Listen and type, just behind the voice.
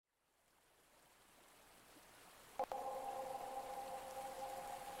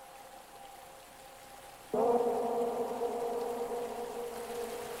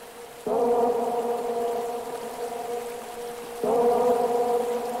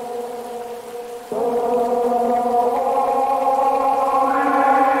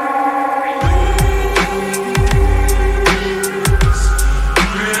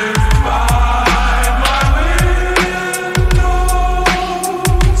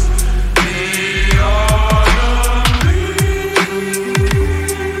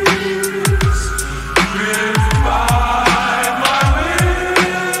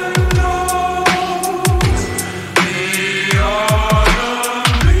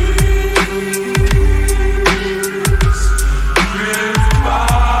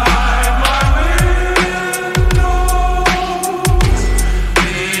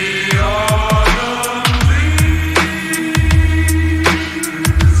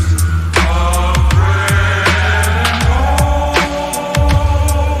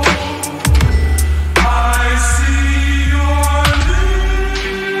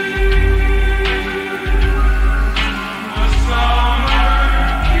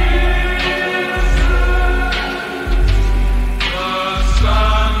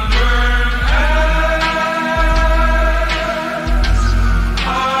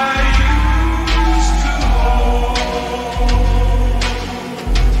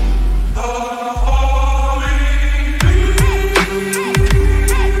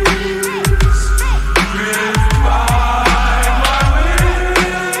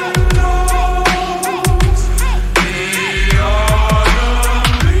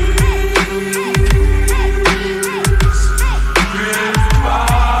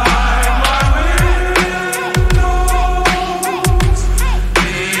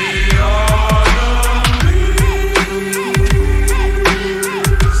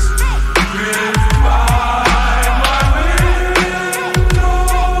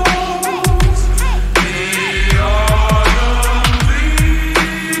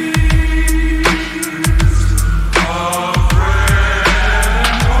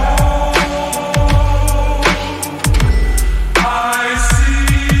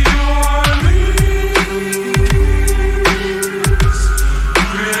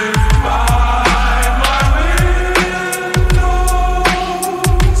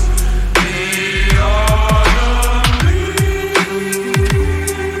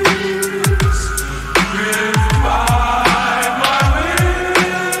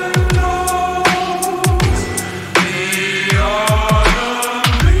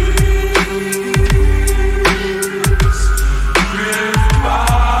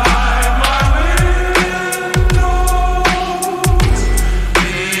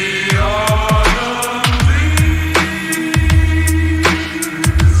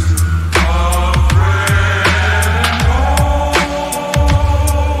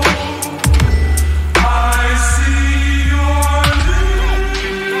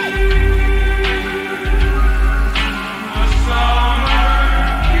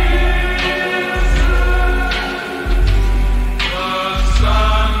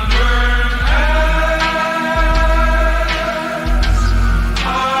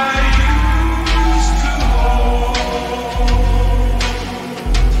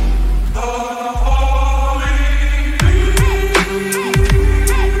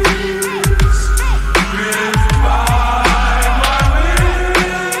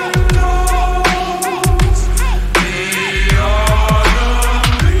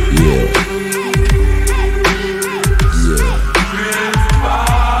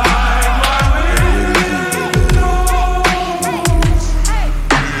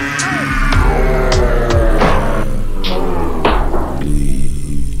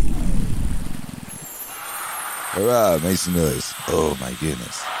Hurrah, make some noise. Oh my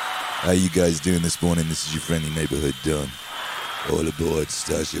goodness. How you guys doing this morning? This is your friendly neighborhood Don. All aboard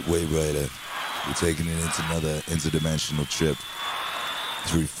Starship Wave Rider. We're taking it into another interdimensional trip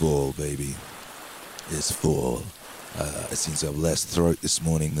through fall, baby. It's fall. I seem to have less throat this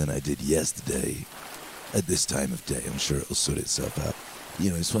morning than I did yesterday. At this time of day, I'm sure it'll sort itself out. You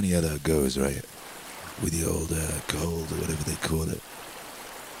know, it's funny how that goes, right? With the old cold or whatever they call it.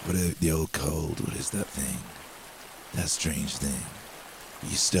 The old cold, what is that thing? That strange thing.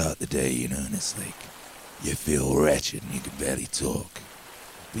 You start the day, you know, and it's like you feel wretched and you can barely talk.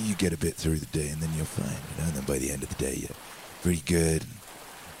 But you get a bit through the day and then you're fine, you know, and then by the end of the day you're pretty good. And,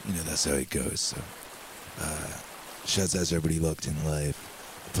 you know, that's how it goes. So, shouts out to everybody locked in live.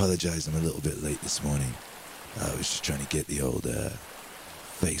 Apologize, I'm a little bit late this morning. I was just trying to get the old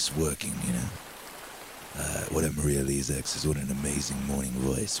face working, you know. What up, Maria Lee's exes? What an amazing morning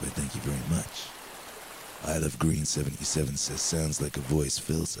voice. Well, thank you very much. I Love Green 77 says, sounds like a voice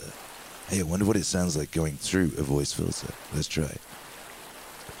filter. Hey, I wonder what it sounds like going through a voice filter. Let's try.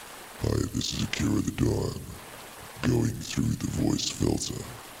 Hi, this is Akira the Dawn, going through the voice filter.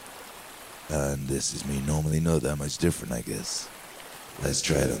 And this is me, normally not that much different, I guess. Let's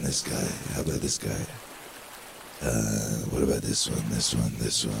try it on this guy. How about this guy? What about this one, this one,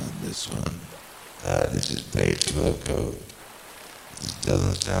 this one, this one? This is page loco. It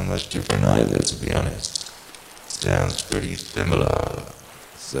doesn't sound much different either, to be honest. Sounds pretty similar.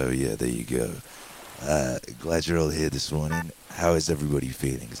 So yeah, there you go. Glad you're all here this morning. How is everybody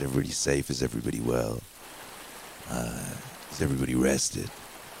feeling? Is everybody safe? Is everybody well? Is everybody rested?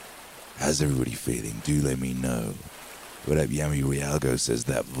 How's everybody feeling? Do let me know. What up, Yami Rialgo says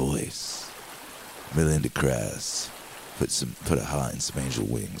that voice. Melinda Crass. Put a heart in some angel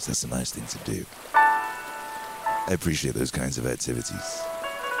wings. That's a nice thing to do. I appreciate those kinds of activities.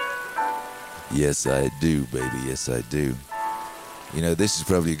 Yes, I do, baby. Yes, I do. You know, this is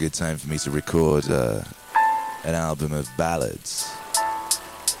probably a good time for me to record an album of ballads.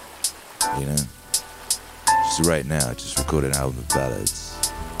 You know? Just right now, just record an album of ballads.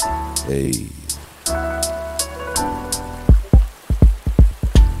 Hey.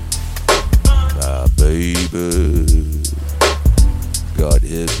 My baby got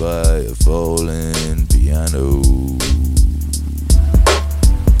hit by a falling piano.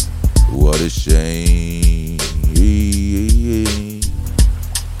 What a shame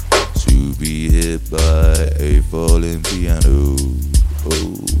to be hit by a falling piano.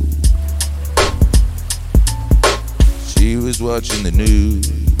 Oh. She was watching the news,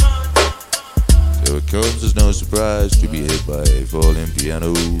 so it comes as no surprise to be hit by a falling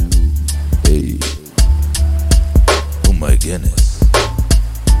piano. Hey. Oh my goodness.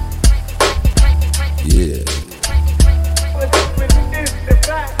 Yeah.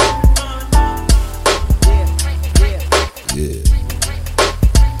 Yeah.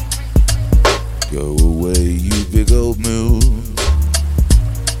 Go away, you big old moon.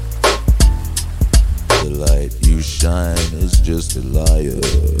 The light you shine is just a liar.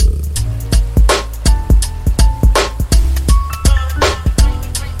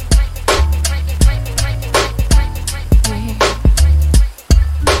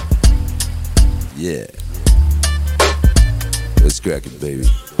 Yeah. Let's crack it, baby.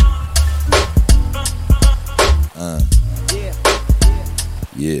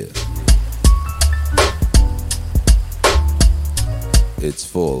 Yeah. It's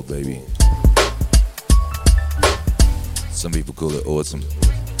fall, baby. Some people call it autumn.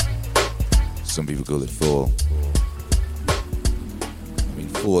 Some people call it fall. I mean,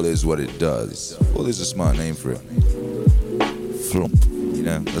 fall is what it does. Fall is a smart name for it. Flump. You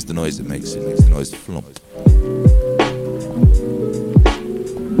know, that's the noise it makes. It makes the noise flump.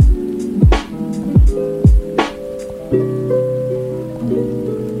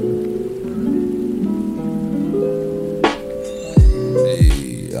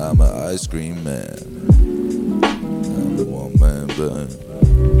 Hey, I'm an ice cream man. I'm a one man band.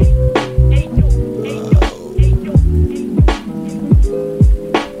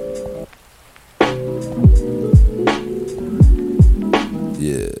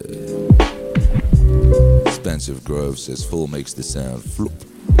 Yeah. Spencer Grove says full makes the sound floop,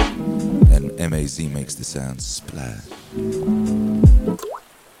 and MAZ makes the sound splash.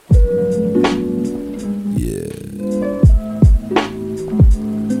 Yeah.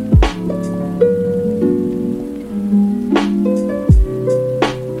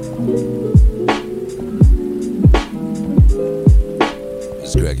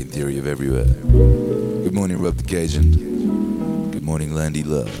 It's cracking theory of everywhere. Good morning, Rob the Cajun. Good morning, Landy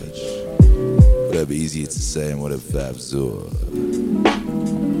Lodge. Whatever easier to say and whatever Fab Zor.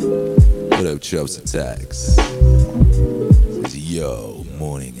 What up, Chops Attacks? Says, yo,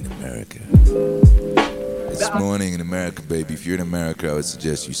 morning in America. It's morning in America, baby. If you're in America, I would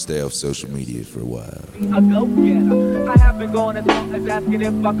suggest you stay off social media for a while. I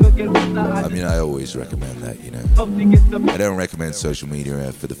mean, I always recommend that, you know. I don't recommend social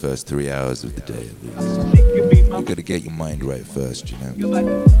media for the first 3 hours of the day, at least. You gotta get your mind right first, you know.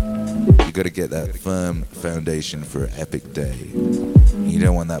 You gotta get that firm foundation for an epic day. You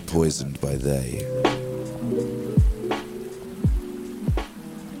don't want that poisoned by they.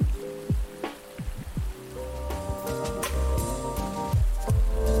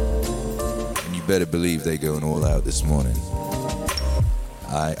 And you better believe they're going all out this morning.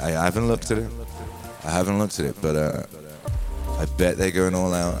 I haven't looked at it. But I bet they're going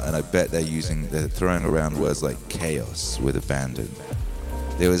all out, and I bet they're throwing around words like chaos with abandon.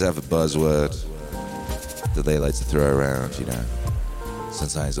 They always have a buzzword that they like to throw around, you know.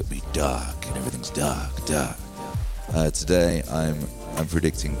 Sometimes it'll be dark, and everything's dark. Today, I'm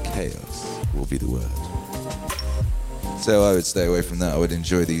predicting chaos will be the word. So I would stay away from that. I would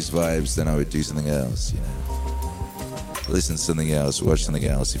enjoy these vibes, then I would do something else, you know. Listen to something else, watch something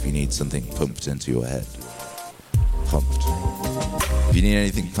else if you need something pumped into your head. Pumped. If you need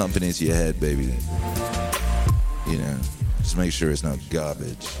anything pumping into your head, baby, you know, just make sure it's not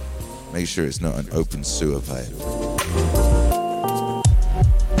garbage. Make sure it's not an open sewer pipe.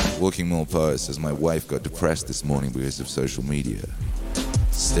 Walking More Poet says, my wife got depressed this morning because of social media.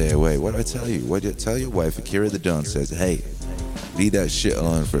 Stay away. What did I tell you? What did I tell your wife? Akira the Don says, hey, leave that shit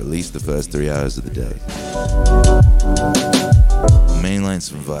alone for at least the first 3 hours of the day. Mainline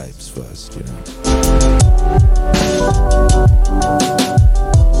some vibes first, you know.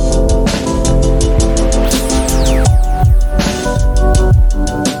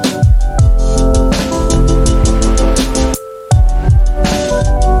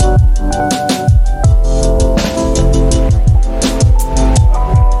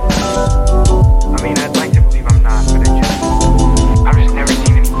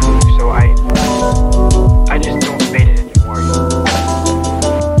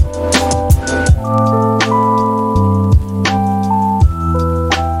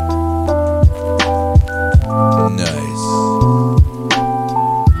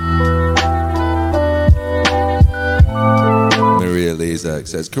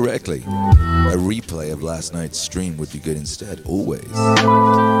 Says correctly, a replay of last night's stream would be good instead. Always.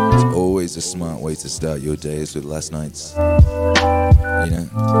 It's always a smart way to start your days with last night's. You know,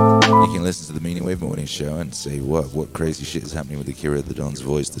 you can listen to the Meaningwave morning show and say what crazy shit is happening with Akira the Don's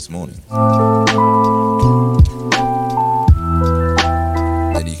voice this morning.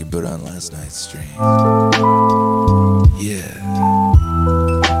 Then you can put on last night's stream. Yeah.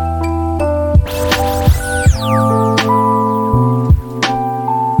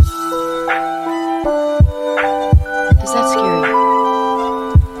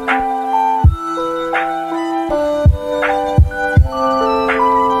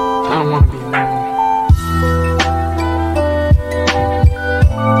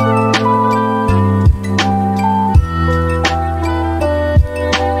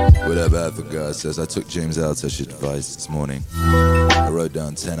 Says, I took James Altash's advice this morning. I wrote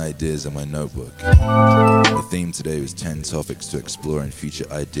down 10 ideas on my notebook. The theme today was 10 topics to explore in future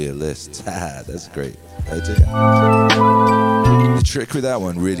idea lists. Haha, that's a great idea. The trick with that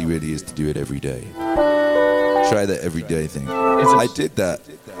one really is to do it every day. Try that everyday thing. I did that.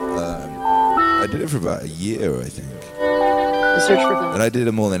 I did it for about a year, I think. And I did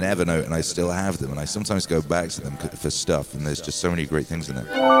them all in Evernote, and I still have them. And I sometimes go back to them for stuff, and there's just so many great things in it.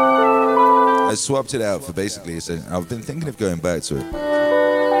 I swapped it out for basically, I've been thinking of going back to it.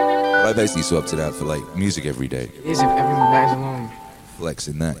 I basically swapped it out for like music every day. It is if everyone dies alone.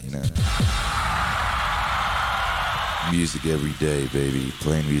 Flexing that, you know. Music every day, baby.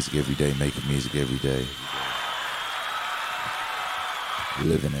 Playing music every day, making music every day.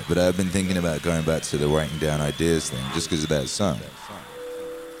 Living it. But I've been thinking about going back to the writing down ideas thing just because of that song.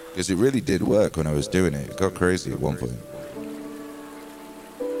 Because it really did work when I was doing it. It got crazy at one point.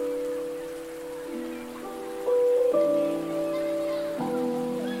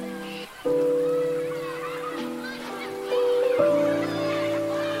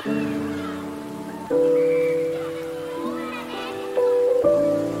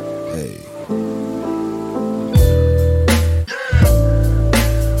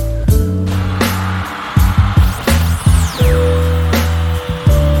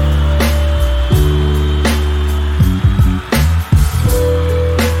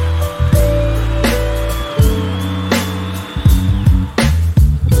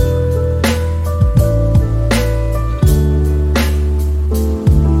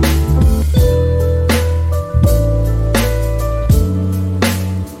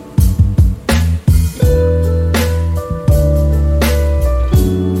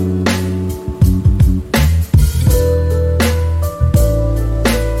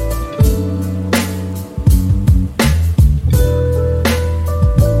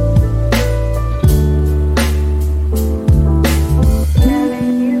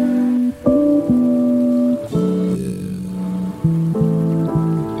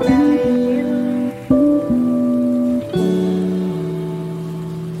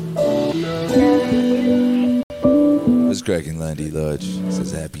 Landy Lodge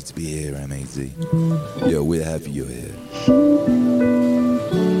says, happy to be here, M-A-Z. Yo, we're happy you're here.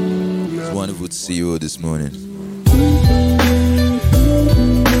 It's wonderful to see you all this morning.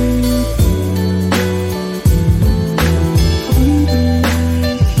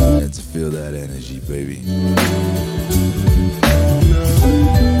 And to feel that energy, baby.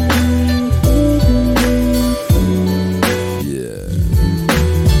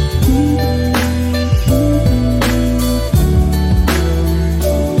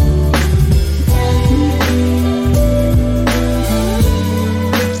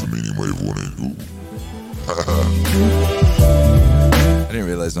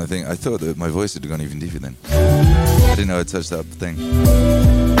 I thought that my voice had gone even deeper then. I didn't know I'd touched that thing.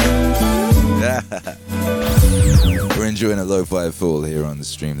 We're enjoying a lo-fi fall here on the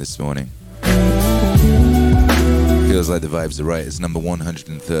stream this morning. Feels like the vibes are right. It's number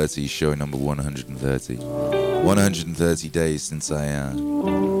 130, show number 130. 130 days since I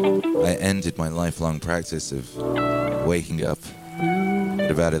ended my lifelong practice of waking up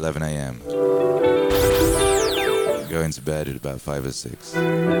at about 11 a.m. Going to bed at about 5 or 6.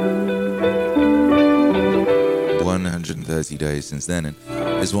 130 days since then, and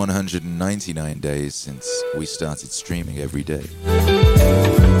it's 199 days since we started streaming every day.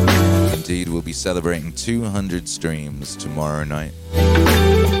 Indeed, we'll be celebrating 200 streams tomorrow night.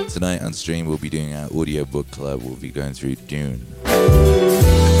 Tonight on stream, we'll be doing our audiobook club. We'll be going through Dune.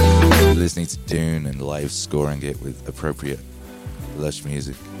 Listening to Dune and live scoring it with appropriate lush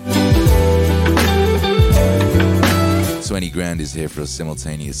music. 20 grand is here for a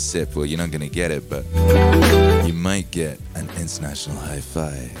simultaneous sip. Well, you're not going to get it, but you might get an international high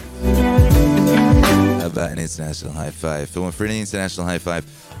five. How about an international high five? For an international high five,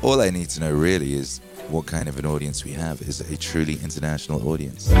 all I need to know really is what kind of an audience we have. Is it a truly international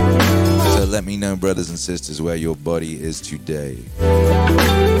audience? So let me know, brothers and sisters, where your body is today.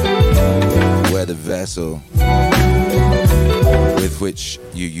 Where the vessel with which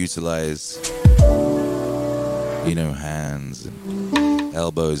you utilize, you know, hands and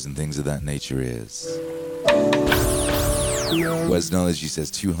elbows and things of that nature is. Wes Knowledge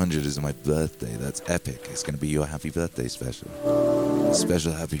says 200 is my birthday. That's epic. It's going to be your happy birthday special. A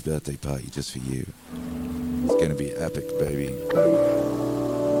special happy birthday party just for you. It's going to be epic, baby.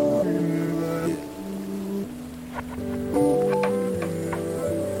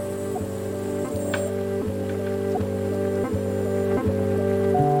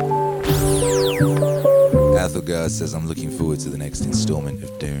 Athelgard says, I'm looking forward to the next installment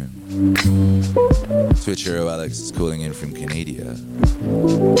of Dune. Twitch hero Alex is calling in from Canada.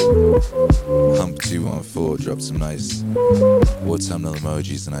 Hump214 dropped some nice autumnal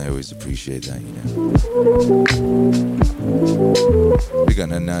emojis, and I always appreciate that, you know. We got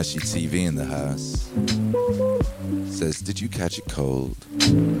Nanashi TV in the house. Says, did you catch it cold?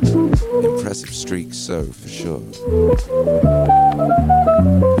 Impressive streak, so for sure.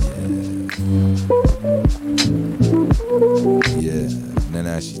 Yeah,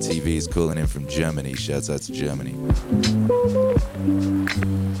 Nanashi TV is calling in from Germany. Shouts out to Germany.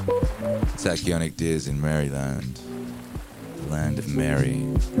 Tachyonic Deers in Maryland, the land of Mary.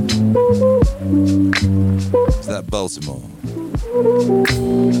 Is that Baltimore?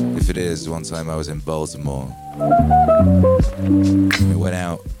 If it is, one time I was in Baltimore.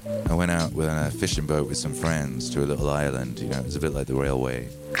 I went out with a fishing boat with some friends to a little island. You know, it was a bit like the railway.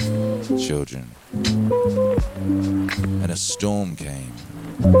 Children. And a storm came.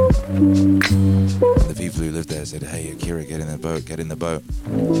 And the people who lived there said, hey, Akira, get in the boat, get in the boat.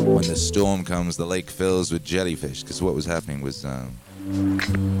 When the storm comes, the lake fills with jellyfish. Because what was happening was,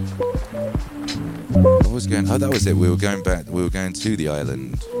 what was going, oh, that was it. We were going to the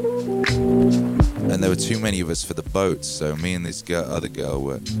island. And there were too many of us for the boat, so me and this other girl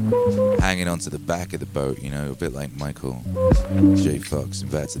were hanging onto the back of the boat, you know, a bit like Michael J. Fox in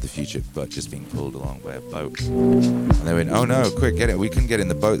Back to the Future, but just being pulled along by a boat. And they went, oh no, quick, get it. We couldn't get in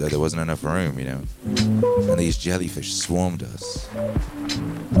the boat though, there wasn't enough room, you know. And these jellyfish swarmed us.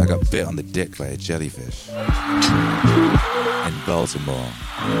 I got bit on the dick by a jellyfish in Baltimore.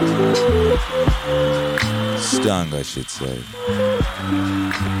 Stung, I should say.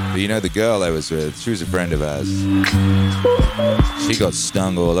 But you know, the girl I was with, she was a friend of ours. She got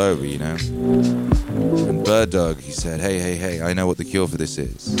stung all over, you know. And Bird Dog, he said, hey, I know what the cure for this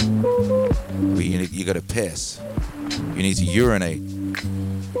is. But you gotta piss. You need to urinate.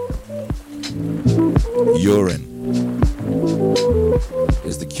 Urine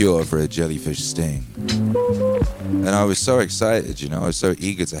is the cure for a jellyfish sting. And I was so excited, you know, I was so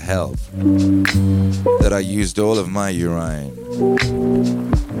eager to help that I used all of my urine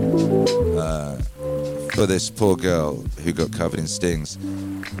for this poor girl who got covered in stings,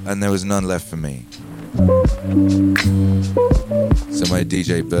 and there was none left for me. So my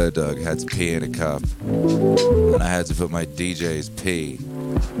DJ Bird Dog had to pee in a cup, and I had to put my DJ's pee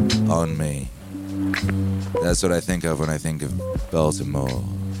on me. That's what I think of when I think of Baltimore.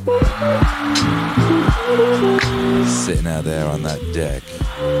 Sitting out there on that deck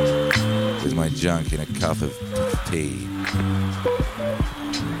with my junk in a cup of pee.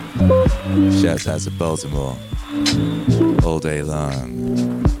 Shouts out to Baltimore all day long.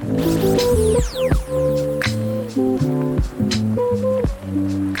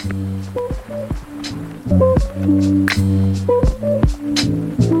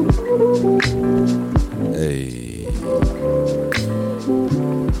 Hey,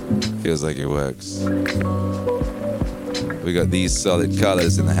 feels like it works. We got these solid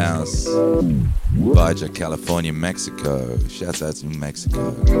colors in the house. Baja California, Mexico. Shouts out to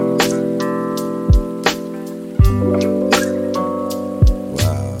Mexico.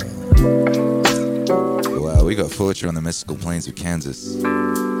 Wow, we got Fortune on the mystical plains of Kansas.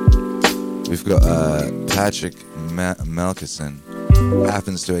 We've got Patrick Melkerson,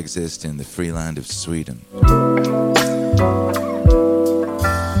 happens to exist in the free land of Sweden.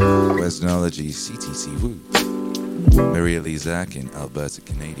 Westnology, CTC Woo. Maria Lizak in Alberta,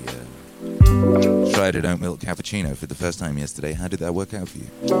 Canada. Tried a oat milk cappuccino for the first time yesterday. How did that work out for you?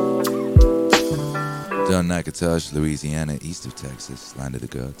 Don Nakatosh, Louisiana, east of Texas, land of the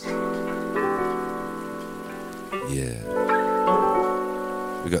gods. Yeah.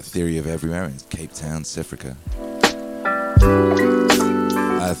 We got Theory of Everywhere in Cape Town, Sifrica.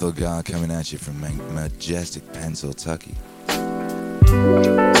 Ethel Gar coming at you from majestic Pennsylvania.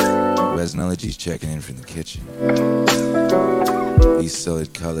 Wesnology's checking in from the kitchen. These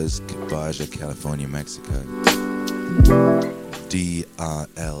solid colors, Baja, California, Mexico.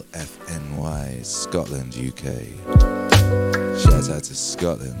 DRLFNY, Scotland, UK. Shout out to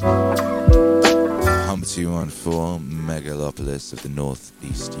Scotland. Hump 214, megalopolis of the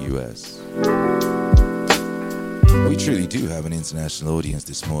northeast US. We truly do have an international audience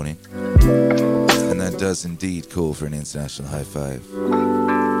this morning, and that does indeed call for an international high five.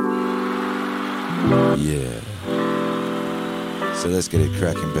 Yeah. So let's get it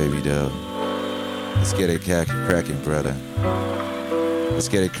cracking, baby doll. Let's get it cracking, brother. Let's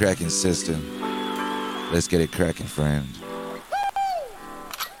get it cracking, sister. Let's get it cracking, friend.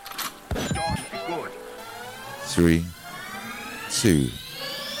 3, 2,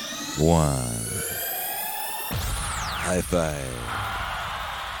 1. High five.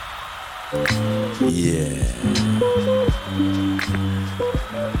 Yeah.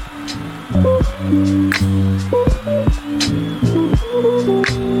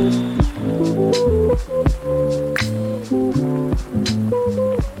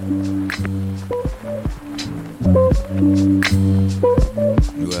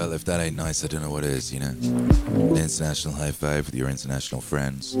 Well, if that ain't nice, I don't know what is, you know? An international high five with your international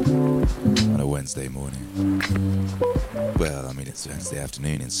friends on a Wednesday morning. Well, I mean, it's Wednesday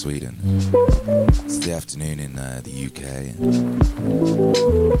afternoon in Sweden. It's the afternoon in the UK.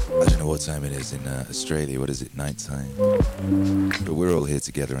 I don't know what time it is in Australia. What is it, night time? But we're all here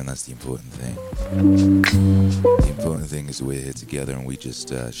together, and that's the important thing. The important thing is we're here together, and we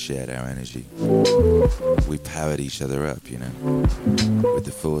just shared our energy. We powered each other up, you know, with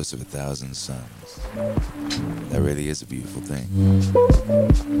the force of 1,000 suns. That really is a beautiful thing.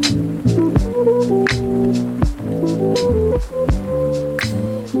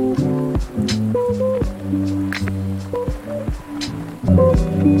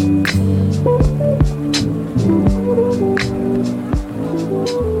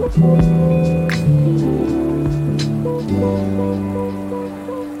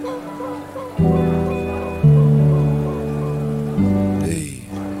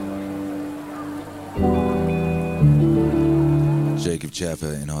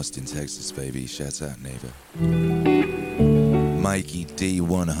 Chaffer in Austin, Texas, baby. Shouts out, neighbor. Mikey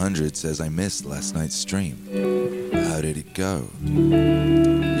D100 says, I missed last night's stream. How did it go?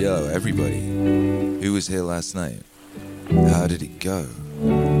 Yo, everybody. Who was here last night? How did it go?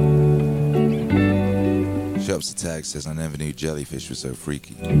 Shops Attack says, I never knew jellyfish was so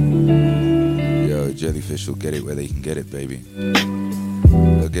freaky. Yo, jellyfish will get it where they can get it, baby.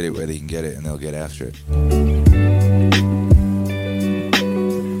 They'll get it where they can get it, and they'll get after it.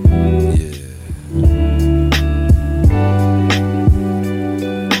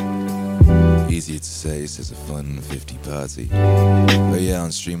 Easier to say, says a fun 50 party. But yeah,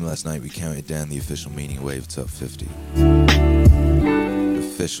 on stream last night we counted down the official Meaningwave Top 50.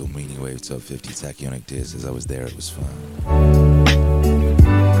 Official Meaningwave Top 50. Tachyonic Deer says I was there, it was fun.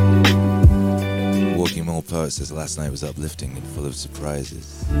 Walking Mall Poet says last night was uplifting and full of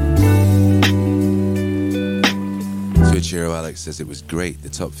surprises. Switchero Alex says it was great. The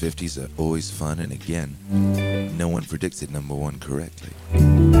top 50s are always fun, and again, no one predicted number one correctly.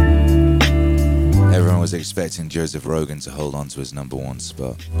 Everyone was expecting Joseph Rogan to hold on to his number one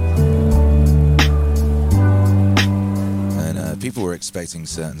spot. And people were expecting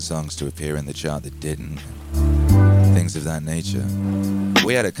certain songs to appear in the chart that didn't. Things of that nature.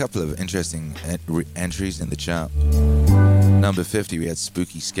 We had a couple of interesting entries in the chart. Number 50, we had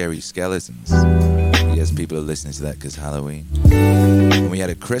Spooky Scary Skeletons. I guess people are listening to that because Halloween. And we had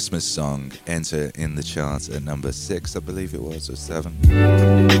a Christmas song enter in the chart at number 6, I believe it was, or 7.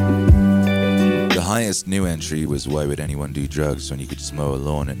 The highest new entry was Why Would Anyone Do Drugs When You Could Just Mow a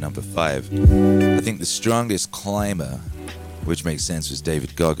Lawn at number 5. I think the strongest climber, which makes sense, was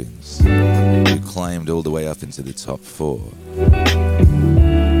David Goggins, who climbed all the way up into the top 4.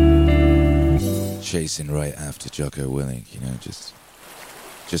 Chasing right after Jocko Willink, you know, just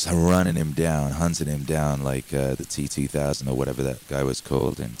running him down, hunting him down like the T-2000 or whatever that guy was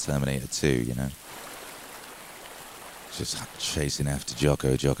called in Terminator 2, you know. Just chasing after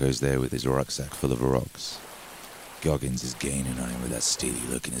Jocko. Jocko's there with his rucksack full of rocks. Goggins is gaining on him with that steely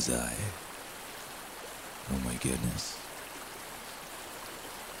look in his eye. Oh my goodness.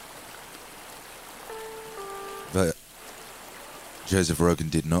 But Joseph Rogan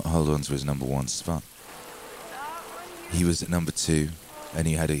did not hold on to his number one spot. He was at number 2, and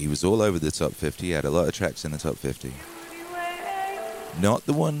he was all over the top 50. He had a lot of tracks in the top 50. Not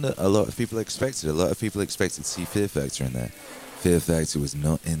the one that a lot of people expected. A lot of people expected to see Fear Factor in there. Fear Factor was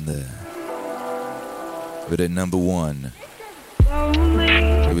not in there. But at number 1,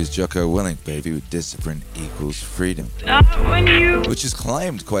 it was Jocko Willink, baby, with Discipline Equals Freedom, which has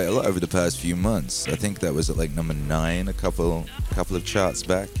climbed quite a lot over the past few months. I think that was at like number 9 a couple of charts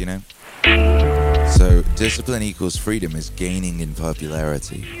back, you know. So Discipline Equals Freedom is gaining in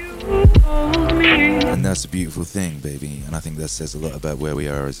popularity, and that's a beautiful thing, baby. And I think that says a lot about where we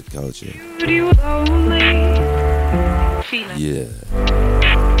are as a culture. Yeah.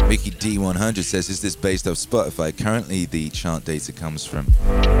 Mickey D100 says, is this based off Spotify? Currently, the chart data comes from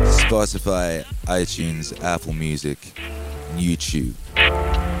Spotify, iTunes, Apple Music, and YouTube.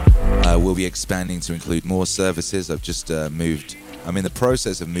 We'll be expanding to include more services. I'm in the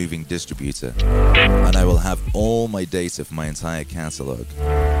process of moving distributor, and I will have all my data for my entire catalog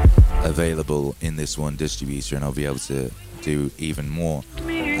available in this one distributor, and I'll be able to do even more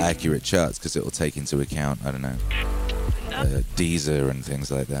accurate charts because it will take into account, I don't know, Deezer and things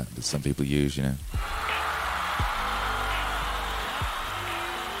like that some people use, you know.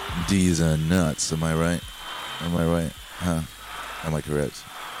 Deezer nuts, am I right? Huh? Am I correct?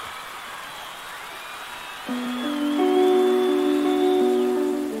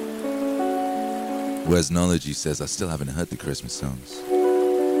 Wesnology says, I still haven't heard the Christmas songs.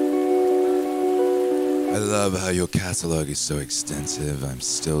 I love how your catalog is so extensive. I'm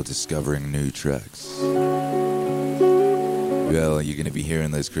still discovering new tracks. Well, you're going to be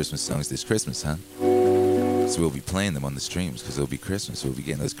hearing those Christmas songs this Christmas, huh? So we'll be playing them on the streams because it'll be Christmas. We'll be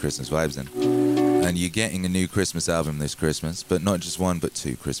getting those Christmas vibes in. And you're getting a new Christmas album this Christmas, but not just one, but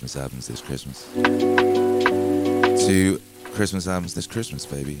 2 Christmas albums this Christmas. 2 Christmas albums this Christmas,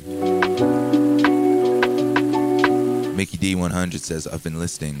 baby. Mickey D100 says, I've been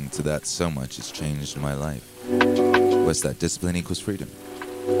listening to that so much, it's changed my life. What's that? Discipline Equals Freedom.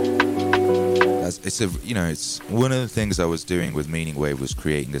 It's one of the things I was doing with Meaningwave was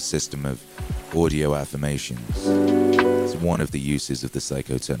creating a system of audio affirmations. It's one of the uses of the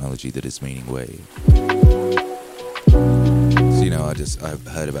psychotechnology that is Meaningwave. So, I've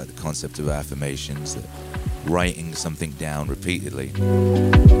heard about the concept of affirmations, that writing something down repeatedly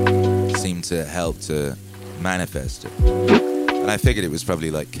seemed to help to manifest it. And I figured it was probably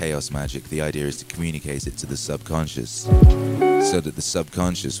like chaos magic. The idea is to communicate it to the subconscious, so that the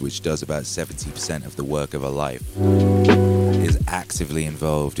subconscious, which does about 70% of the work of a life, is actively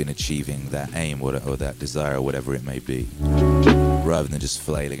involved in achieving that aim or that desire or whatever it may be, rather than just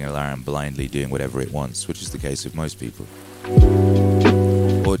flailing around blindly doing whatever it wants, which is the case with most people,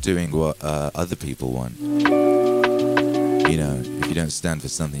 or doing what other people want. You know, if you don't stand for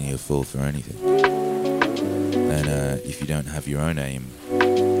something, you'll fall for anything. And if you don't have your own aim,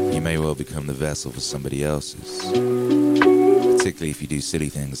 you may well become the vessel for somebody else's. Particularly if you do silly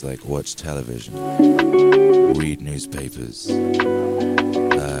things like watch television, read newspapers,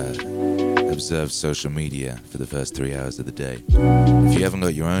 observe social media for the first 3 hours of the day. If you haven't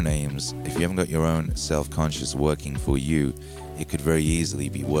got your own aims, if you haven't got your own self-conscious working for you, it could very easily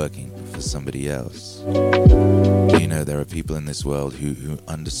be working for somebody else. You know, there are people in this world who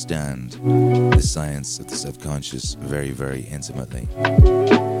understand the science of the subconscious very, very intimately.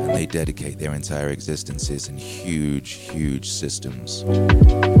 And they dedicate their entire existences in huge, huge systems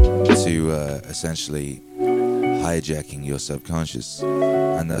to essentially hijacking your subconscious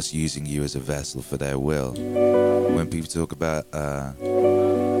and thus using you as a vessel for their will. When people talk about,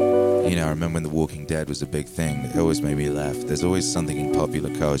 you know, I remember when The Walking Dead was a big thing, it always made me laugh. There's always something in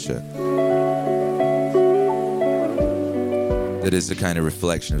popular culture that is the kind of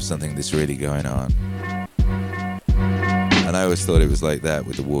reflection of something that's really going on. And I always thought it was like that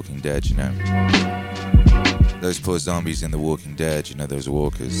with The Walking Dead, you know. Those poor zombies in The Walking Dead, you know, those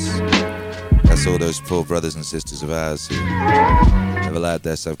walkers. That's all those poor brothers and sisters of ours who have allowed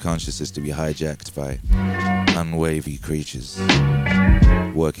their subconsciouses to be hijacked by unwavy creatures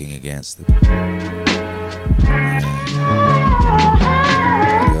working against them.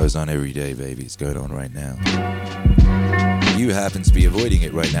 It goes on every day, baby. It's going on right now. You happen to be avoiding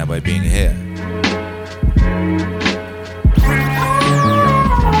it right now by being here.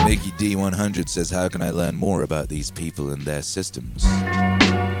 Mickey D100 says, how can I learn more about these people and their systems? You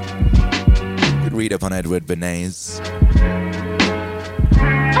could read up on Edward Bernays.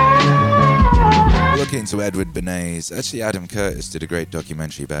 Look into Edward Bernays. Actually, Adam Curtis did a great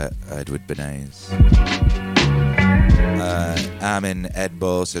documentary about Edward Bernays. Amin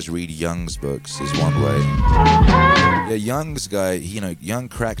Edbol says read Young's books is one way. Yeah, Young's guy, you know, Young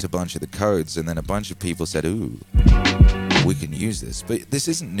cracked a bunch of the codes and then a bunch of people said, ooh, we can use this. But this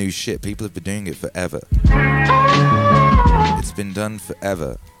isn't new shit. People have been doing it forever. It's been done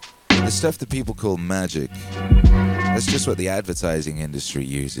forever. The stuff that people call magic, that's just what the advertising industry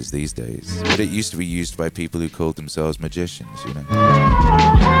uses these days. But it used to be used by people who called themselves magicians, you know.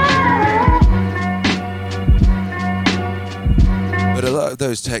 But a lot of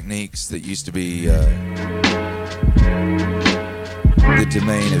those techniques that used to be the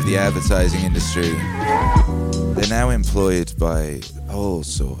domain of the advertising industry, they're now employed by all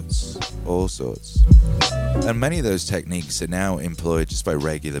sorts. And many of those techniques are now employed just by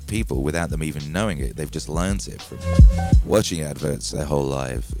regular people without them even knowing it. They've just learned it from watching adverts their whole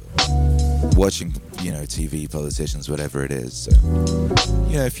life, watching, you know, TV, politicians, whatever it is. So,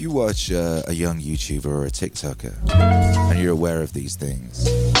 you know, if you watch a young YouTuber or a TikToker and you're aware of these things,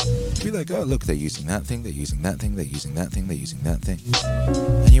 be like, oh, look, they're using that thing, they're using that thing, they're using that thing, they're using that thing.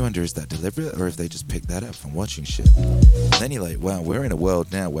 And you wonder, is that deliberate or if they just picked that up from watching shit? And then you're like, wow, we're in a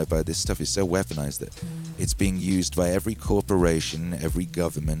world now whereby this stuff is so weaponized that it's being used by every corporation, every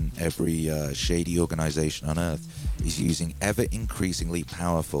government, every shady organization on earth is using ever increasingly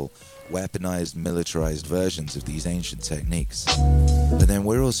powerful, weaponized, militarized versions of these ancient techniques. But then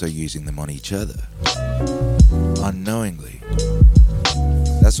we're also using them on each other, unknowingly.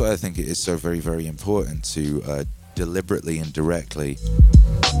 That's why I think it is so very, very important to deliberately and directly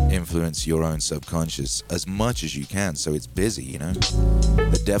influence your own subconscious as much as you can so it's busy, you know.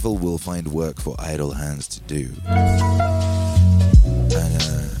 The devil will find work for idle hands to do.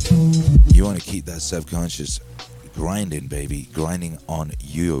 And you want to keep that subconscious grinding, baby, grinding on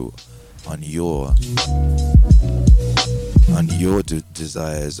you, on your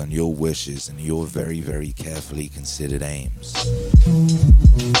desires, on your wishes, and your very, very carefully considered aims.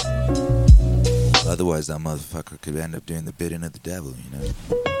 Otherwise, that motherfucker could end up doing the bidding of the devil, you know.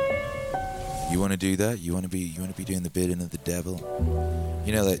 You want to do that? You want to be doing the bidding of the devil?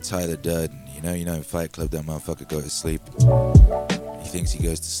 You know, like Tyler Durden, you know, in Fight Club, that motherfucker go to sleep. He thinks he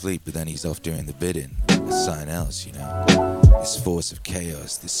goes to sleep, but then he's off doing the bidding. It's something else, you know. This force of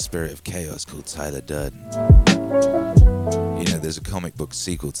chaos, this spirit of chaos called Tyler Durden. You know, there's a comic book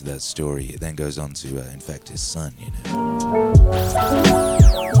sequel to that story. It then goes on to infect his son, you know.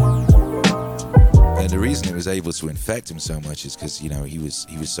 And the reason it was able to infect him so much is because, you know, he was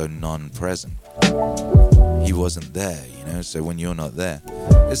so non-present. He wasn't there, you know. So when you're not there,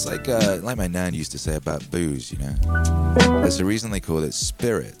 it's like my nan used to say about booze, you know. There's a reason they call it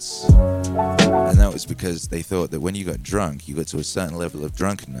spirits, and that was because they thought that when you got drunk, you got to a certain level of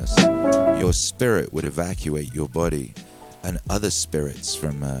drunkenness, your spirit would evacuate your body, and other spirits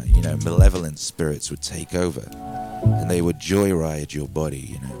from, you know, malevolent spirits would take over, and they would joyride your body,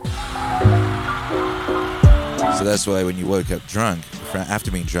 you know. So that's why when you woke up drunk,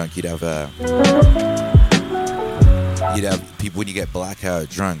 after being drunk, you'd have people, when you get blackout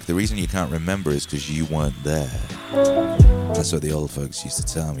drunk, the reason you can't remember is because you weren't there. That's what the old folks used to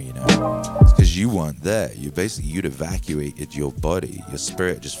tell me, you know. It's because you weren't there. You'd evacuated your body. Your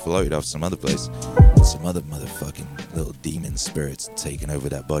spirit just floated off some other place. And some other motherfucking little demon spirits taking over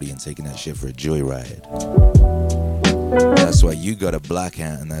that body and taking that shit for a joyride. That's why you got a black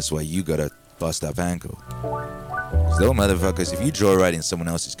hand, and that's why you got a bust up ankle. Because those motherfuckers, if you joyride in someone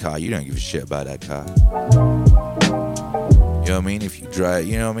else's car, you don't give a shit about that car. You know what I mean? If you drive,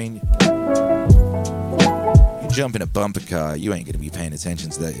 you know what I mean? Jump in a bumper car, you ain't gonna be paying attention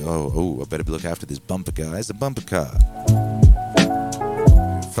to that. I better look after this bumper car. It's a bumper car.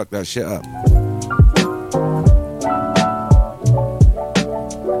 Fuck that shit up.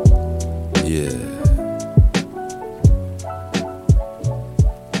 Yeah.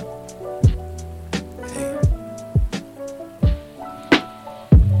 Hey.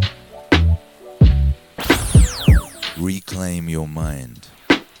 Reclaim your mind.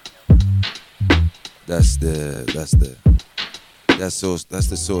 That's the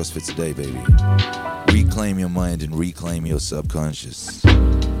source for today, baby. Reclaim your mind and reclaim your subconscious.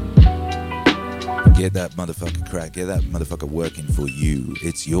 Get that motherfucker crack. Get that motherfucker working for you.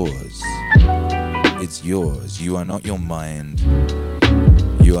 It's yours. It's yours. You are not your mind.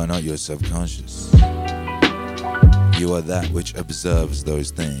 You are not your subconscious. You are that which observes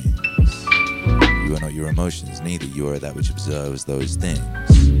those things. You are not your emotions. Neither you are that which observes those things.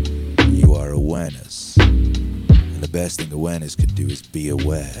 You are awareness. And the best thing awareness can do is be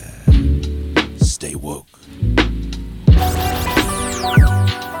aware. Stay woke.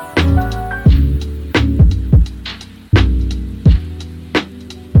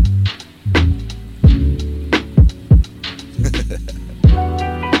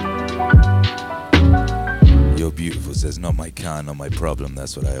 You're beautiful says, not my car, not my problem.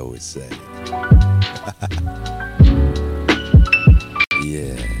 That's what I always say.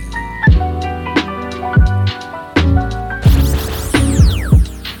 Yeah.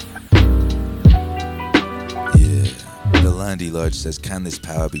 Landy Lodge says, can this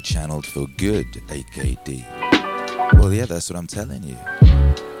power be channeled for good, AKD? Well, yeah, that's what I'm telling you.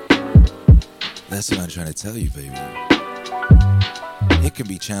 That's what I'm trying to tell you, baby. It can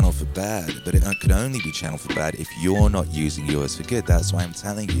be channeled for bad, but it can only be channeled for bad if you're not using yours for good. That's why I'm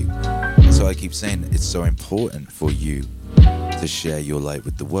telling you. So I keep saying it's so important for you to share your light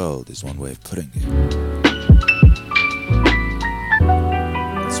with the world, is one way of putting it.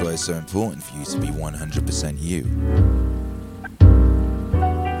 That's why it's so important for you to be 100% you.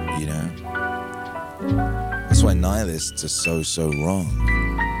 You know? That's why nihilists are so wrong.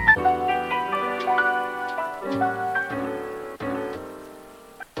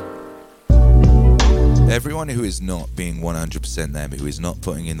 Everyone who is not being 100% them, who is not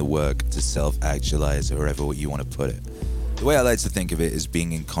putting in the work to self-actualize, or however you want to put it. The way I like to think of it is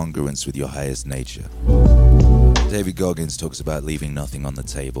being in congruence with your highest nature. David Goggins talks about leaving nothing on the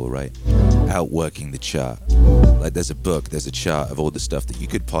table, right? Outworking the chart. Like there's a book, there's a chart of all the stuff that you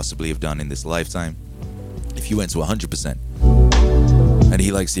could possibly have done in this lifetime if you went to 100%. And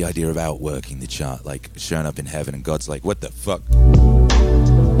he likes the idea of outworking the chart, like showing up in heaven and God's like, what the fuck?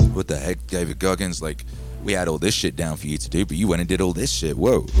 What the heck, David Goggins? Like, we had all this shit down for you to do, but you went and did all this shit.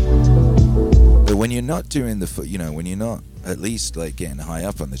 Whoa. But when you're not doing when you're not at least like getting high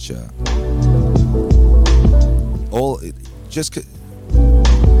up on the chart,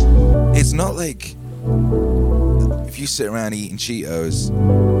 it's not like if you sit around eating Cheetos,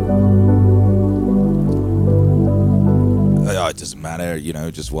 it doesn't matter,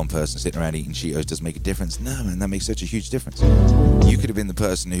 just one person sitting around eating Cheetos doesn't make a difference. No, man, that makes such a huge difference. You could have been the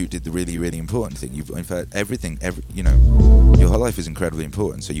person who did the really, really important thing. In fact, your whole life is incredibly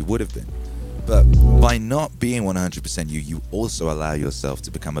important, so you would have been. But by not being 100% you also allow yourself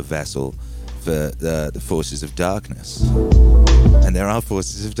to become a vessel for the forces of darkness. And there are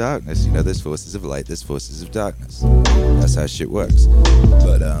forces of darkness. There's forces of light, there's forces of darkness. That's how shit works.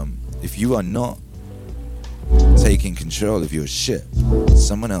 But if you are not taking control of your shit,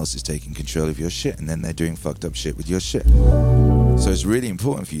 someone else is taking control of your shit, and then they're doing fucked up shit with your shit. So it's really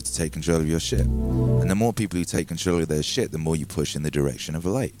important for you to take control of your shit. And the more people who take control of their shit, the more you push in the direction of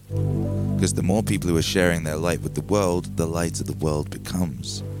light. Because the more people who are sharing their light with the world, the lighter the world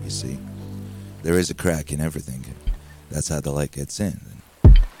becomes, you see. There is a crack in everything. That's how the light gets in.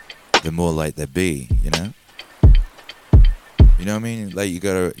 The more light there be, You know what I mean? Like you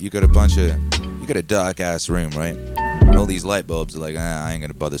got a dark ass room, right? And all these light bulbs are like, I ain't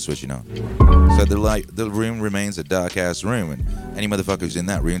gonna bother switching on. So the room remains a dark ass room, and any motherfucker who's in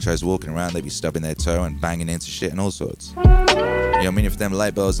that room tries walking around, they be stubbing their toe and banging into shit and all sorts. You know what I mean? If them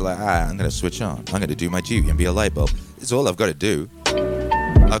light bulbs are like, I'm gonna switch on, I'm gonna do my duty and be a light bulb. It's all I've got to do.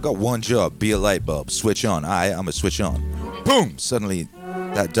 I've got one job, be a light bulb, switch on. I'm gonna switch on. boom, suddenly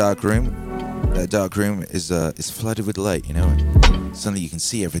that dark room is flooded with light, you know, and suddenly you can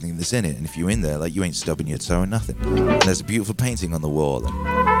see everything that's in it, and if you're in there, like, you ain't stubbing your toe or nothing. And there's a beautiful painting on the wall, and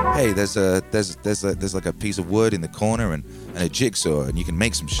hey, there's like a piece of wood in the corner and a jigsaw, and you can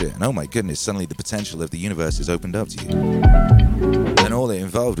make some shit, and oh my goodness, suddenly the potential of the universe is opened up to you. And all it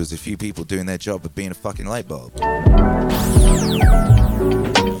involved was a few people doing their job of being a fucking light bulb.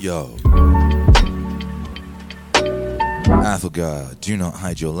 Yo. Athelsgar, do not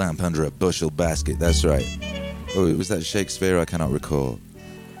hide your lamp under a bushel basket. That's right. Oh, was that Shakespeare? I cannot recall.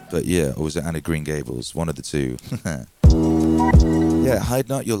 But yeah, or was it Anna Green Gables? One of the two. Yeah, hide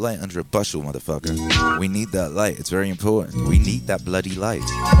not your light under a bushel, motherfucker. We need that light. It's very important. We need that bloody light.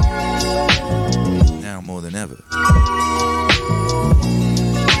 Now more than ever.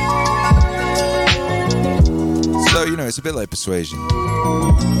 So, you know, it's a bit like persuasion.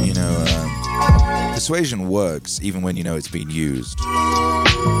 You know, persuasion works even when you know it's being used.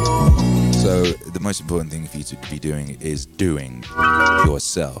 So the most important thing for you to be doing is doing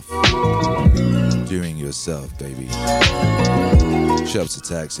yourself. Doing yourself, baby. Shops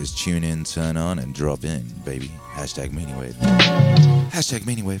Attack says tune in, turn on, and drop in, baby. Hashtag Meaningwave. Hashtag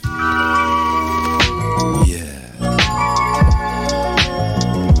Meaningwave. Yeah.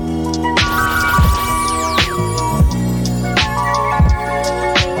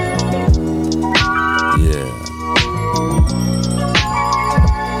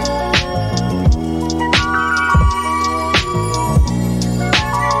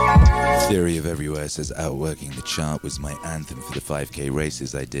 Theory of Everywhere says outworking the chart was my anthem for the 5K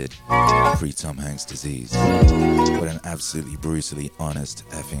races I did pre-Tom Hanks disease. What an absolutely brutally honest,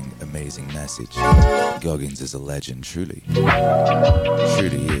 effing amazing message. Goggins is a legend, truly.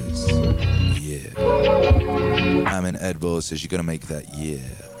 Truly is. Yeah. I'm in Ed Bull says you gotta make that yeah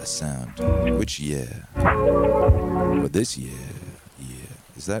a sound. Which yeah? Well, this yeah.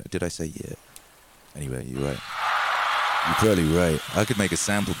 Is that, did I say yeah? Anyway, you're right. You're probably right. I could make a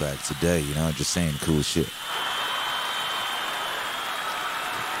sample bag today, you know, I'm just saying cool shit.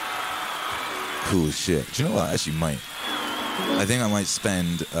 Cool shit. Do you know what? I actually might. I think I might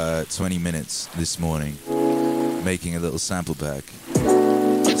spend 20 minutes this morning making a little sample bag.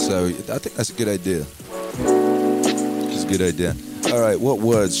 So I think that's a good idea. It's a good idea. Alright, what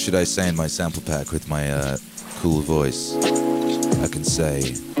words should I say in my sample pack with my cool voice? I can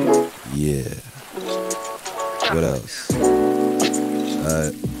say, yeah. What else?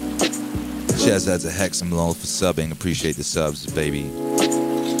 Chaz adds a Hexam lol for subbing. Appreciate the subs, baby.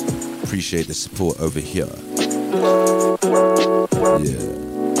 Appreciate the support over here. Yeah.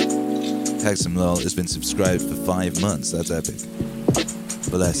 Hexam lol has been subscribed for 5 months. That's epic.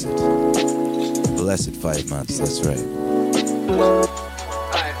 Blessed. Blessed 5 months, that's right.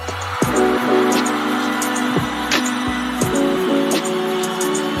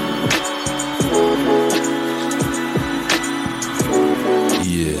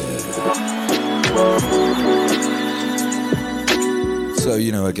 So,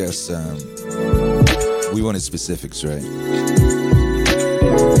 you know, I guess we wanted specifics, right?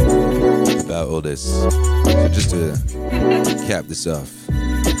 About all this. So just to cap this off,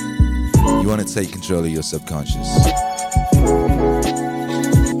 you want to take control of your subconscious.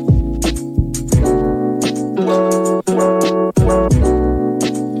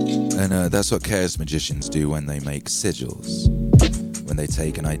 And that's what chaos magicians do when they make sigils. When they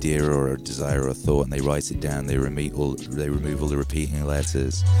take an idea or a desire or a thought and they write it down, they remove all the repeating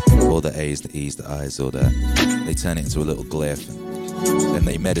letters, all the A's, the E's, the I's, all that. They turn it into a little glyph, and then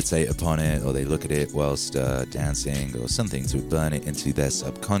they meditate upon it, or they look at it whilst dancing or something to burn it into their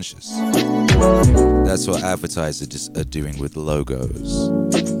subconscious. That's what advertisers are doing with logos.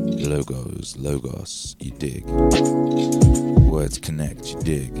 Logos, you dig. Words connect, you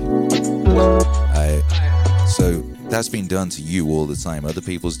dig. So that's been done to you all the time. Other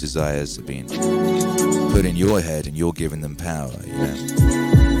people's desires have been put in your head and you're giving them power, you know.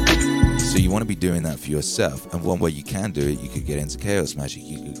 So you want to be doing that for yourself. And one way you can do it, you could get into chaos magic.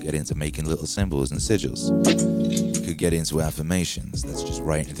 You could get into making little symbols and sigils. You could get into affirmations. That's just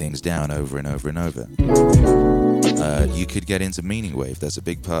writing things down over and over and over. You could get into Meaningwave. That's a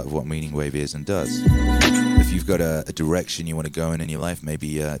big part of what Meaningwave is and does. If you've got a direction you want to go in your life,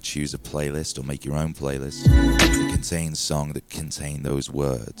 maybe choose a playlist or make your own playlist that contains songs that contain those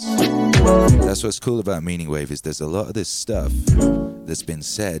words. That's what's cool about Meaningwave, is there's a lot of this stuff that's been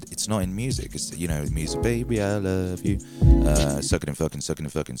said. It's not in music. It's, you know, music, baby, I love you. Sucking and fucking, sucking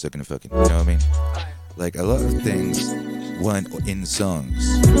and fucking, sucking and fucking. You know what I mean? Like, a lot of things weren't in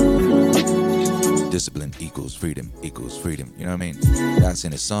songs. Discipline equals freedom equals freedom. You know what I mean? That's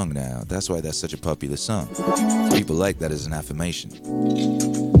in a song now. That's why that's such a popular song. People like that as an affirmation.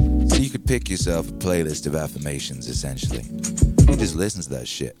 So you could pick yourself a playlist of affirmations, essentially. You just listen to that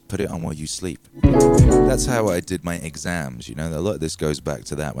shit. Put it on while you sleep. That's how I did my exams, you know? A lot of this goes back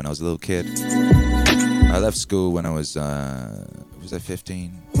to that when I was a little kid. I left school when I was I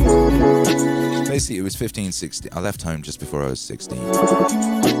 15? Basically, it was 15, 16. I left home just before I was 16.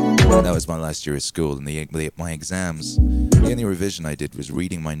 And that was my last year of school. And my exams, the only revision I did was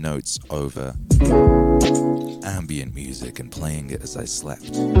reading my notes over ambient music and playing it as I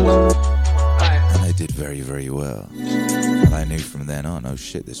slept. And I did very, very well. And I knew from then on, oh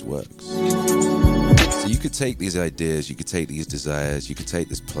shit, this works. So you could take these ideas, you could take these desires, you could take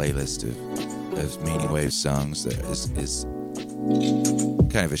this playlist of Meaningwave songs that is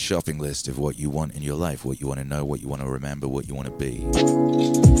kind of a shopping list of what you want in your life, what you want to know, what you want to remember, what you want to be.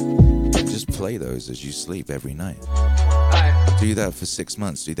 And just play those as you sleep every night. Do that for 6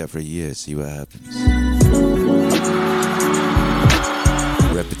 months, do that for a year, see what happens.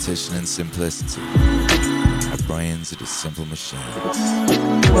 Repetition and simplicity. Our brains are just simple machines.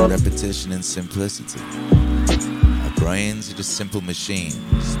 Repetition and simplicity. Our brains are just simple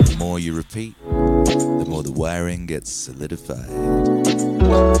machines. The more you repeat, the more the wiring gets solidified.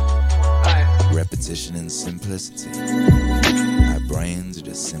 Repetition and simplicity. Our brains are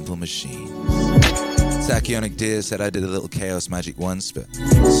just simple machines. Tachyonic Deer said I did a little chaos magic once, but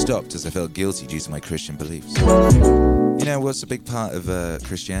stopped as I felt guilty due to my Christian beliefs. You know what's a big part of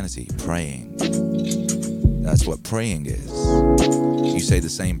Christianity? Praying. That's what praying is. You say the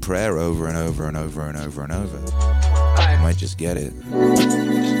same prayer over and over and over and over and over. You might just get it.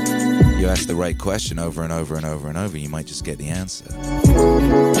 You ask the right question over and over and over and over, you might just get the answer.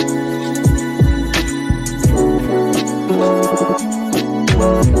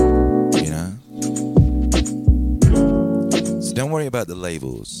 You know? So don't worry about the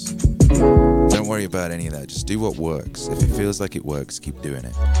labels. Don't worry about any of that. Just do what works. If it feels like it works, keep doing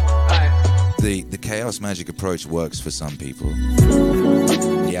it. The chaos magic approach works for some people.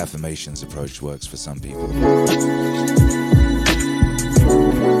 The affirmations approach works for some people.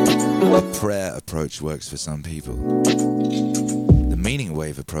 The prayer approach works for some people. The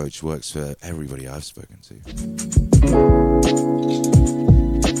Meaningwave approach works for everybody I've spoken to.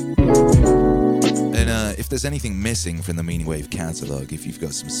 And if there's anything missing from the Meaningwave catalog, if you've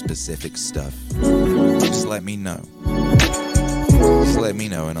got some specific stuff, just let me know. Just let me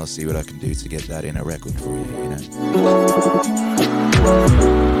know and I'll see what I can do to get that in a record for you, you know?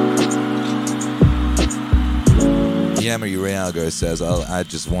 Yamari Realgo says, I'll add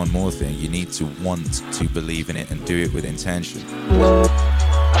just one more thing. You need to want to believe in it and do it with intention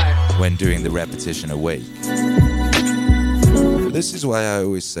when doing the repetition awake. This is why I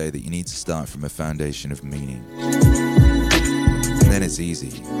always say that you need to start from a foundation of meaning. And then it's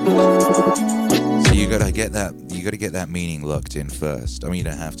easy. So you gotta get that meaning locked in first. I mean, you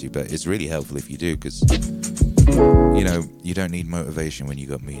don't have to, but it's really helpful if you do, because you know, you don't need motivation when you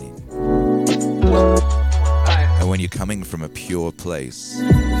got meaning. And when you're coming from a pure place,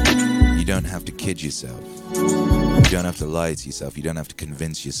 you don't have to kid yourself. You don't have to lie to yourself. You don't have to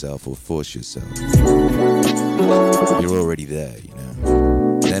convince yourself or force yourself. You're already there, you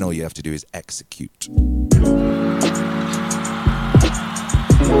know. Then all you have to do is execute.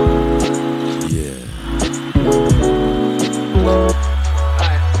 Yeah.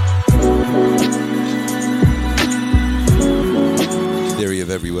 Theory of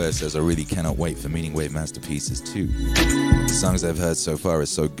Everywhere says, I really cannot wait for Meaningwave Masterpieces 2. The songs I've heard so far are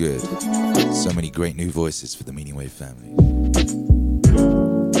so good. So many great new voices for the Meaningwave family.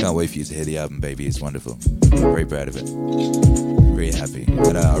 Can't wait for you to hear the album, baby. It's wonderful. Very proud of it. Very happy.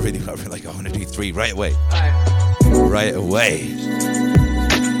 But I want to do 3 right away. Right away.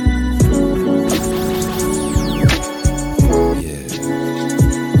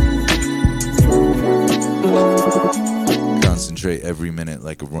 Concentrate every minute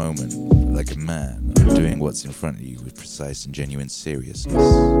like a Roman, like a man, on doing what's in front of you with precise and genuine seriousness.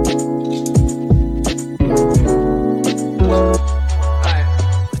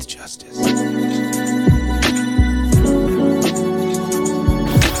 With justice.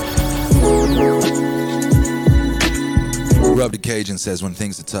 Rob the Cajun says, when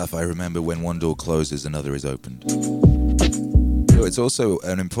things are tough, I remember when one door closes, another is opened. It's also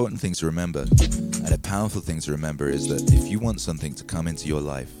an important thing to remember, and a powerful thing to remember, is that if you want something to come into your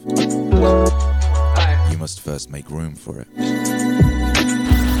life, you must first make room for it.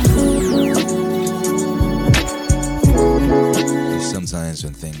 Sometimes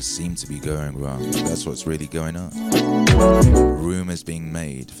when things seem to be going wrong, that's what's really going on. Room is being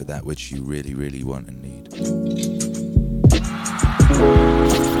made for that which you really, really want and need.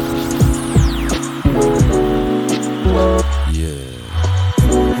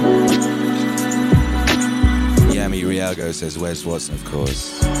 Yami Riago says Wes Watson, of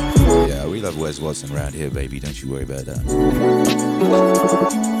course. Yeah, we love Wes Watson around here, baby. Don't you worry about that.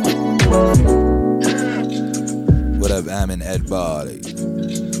 What up, Amin Ed Barley?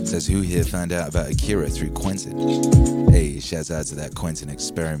 Says, who here found out about Akira through Quentin? Hey, shouts out to that Quentin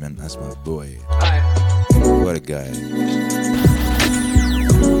experiment. That's my boy. Hi. What a guy.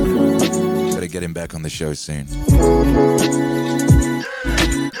 Gotta get him back on the show soon.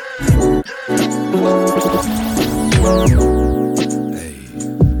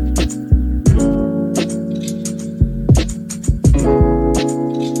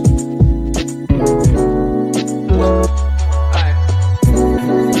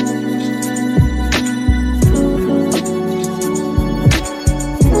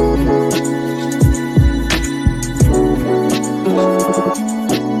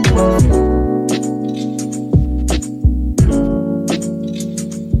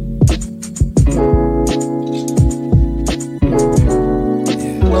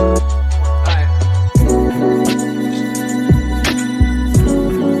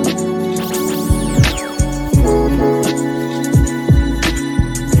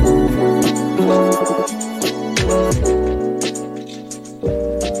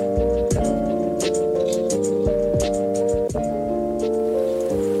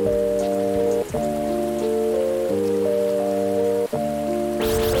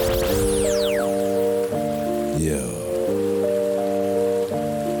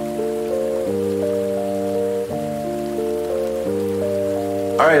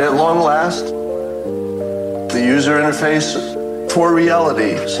 For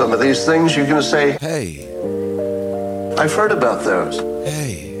reality, some of these things you're going to say, hey, I've heard about those.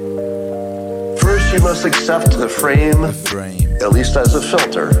 Hey. First, you must accept the frame, at least as a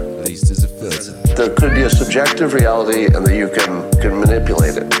filter. At least as a filter. There could be a subjective reality and that you can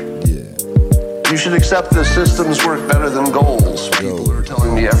manipulate it. Yeah. You should accept that systems work better than goals. People are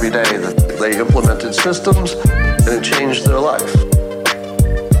telling me every day that they implemented systems and it changed their life.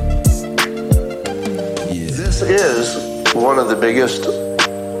 Yeah. This is one of the biggest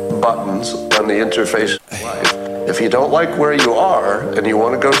buttons on the interface of life. If you don't like where you are and you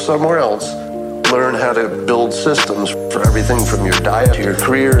want to go somewhere else, learn how to build systems for everything from your diet to your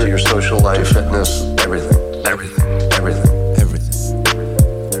career to your social life, fitness, everything.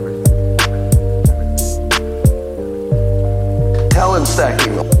 Talent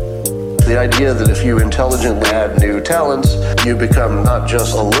stacking. The idea that if you intelligently add new talents, you become not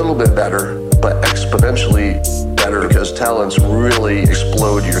just a little bit better, but exponentially better, because talents really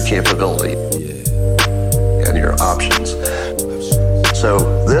explode your capability and your options. So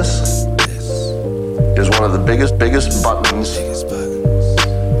this is one of the biggest buttons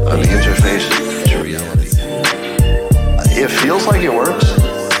on the interface to reality. It feels like it works.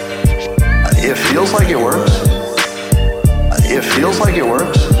 It feels like it works. It feels like it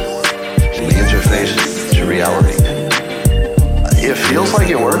works. The interface to reality. It feels like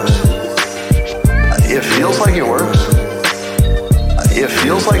it works. It feels like it works. It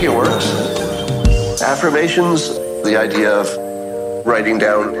feels like it works. Affirmations, the idea of writing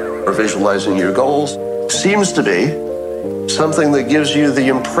down or visualizing your goals, seems to be something that gives you the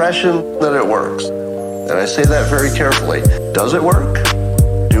impression that it works. And I say that very carefully. Does it work?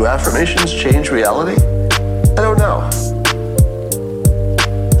 Do affirmations change reality? I don't know.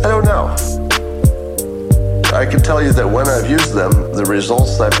 I can tell you that when I've used them, the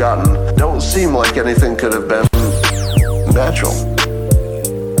results I've gotten don't seem like anything could have been natural.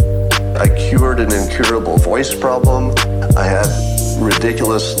 I cured an incurable voice problem. I had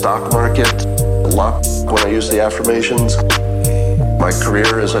ridiculous stock market luck when I used the affirmations. My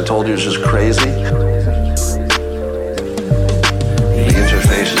career, as I told you, is just crazy. The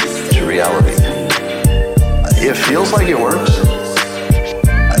interface to reality. It feels like it works.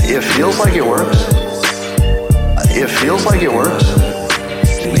 It feels like it works. It feels like it works.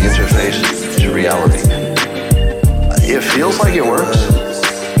 The interface to reality. It feels like it works,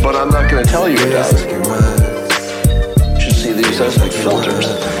 but I'm not going to tell you it does. You should see these as like filters.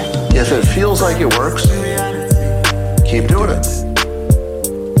 If it feels like it works, keep doing it.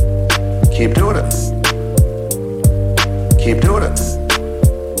 Keep doing it. Keep doing it.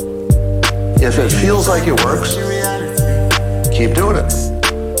 If it feels like it works, keep doing it.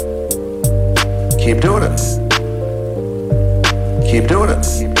 Keep doing it. Keep doing it.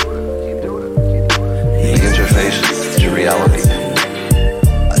 The interface to reality.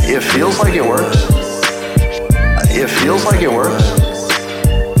 It feels like it works. It feels like it works.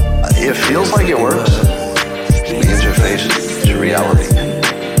 It feels like it works. The interface to reality.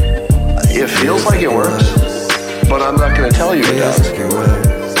 It feels like it works, but I'm not going to tell you it does.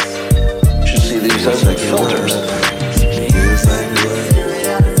 You should see these as like filters.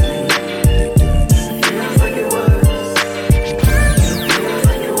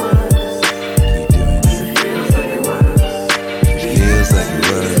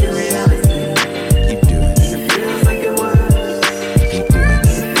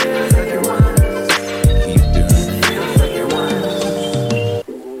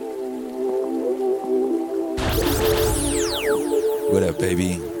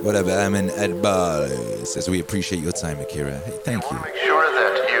 What up, Amin Adbal says we appreciate your time, Akira. Hey, thank you. Make sure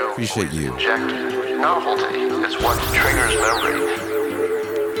that you appreciate you. Inject novelty. It's what triggers memory.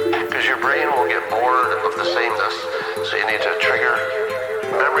 Because your brain will get bored of the sameness, so you need to trigger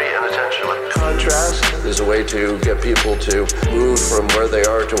memory and attention. Contrast is a way to get people to move from where they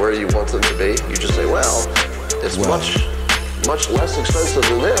are to where you want them to be. You just say, well, it's much less expensive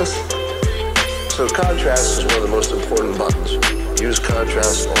than this. So contrast is one of the most important buttons. Use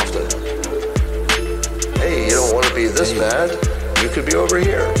contrast often. Hey, you don't want to be this bad. You could be over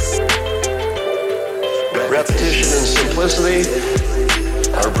here. Repetition and simplicity.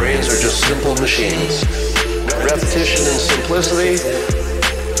 Our brains are just simple machines. Repetition and simplicity.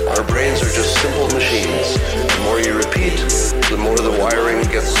 Our brains are just simple machines. The more you repeat, the more the wiring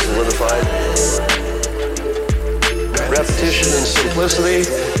gets solidified. Repetition and simplicity.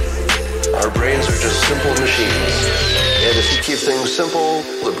 Our brains are just simple machines. And if you keep things simple,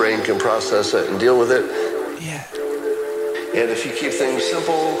 the brain can process it and deal with it. Yeah. And if you keep things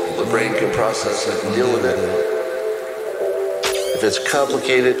simple, the brain can process it and deal with it. If it's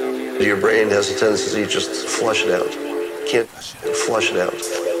complicated, your brain has a tendency to just flush it out. Can't flush it out.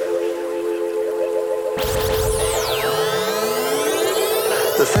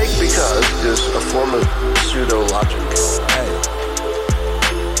 The fake because is a form of pseudo-logic.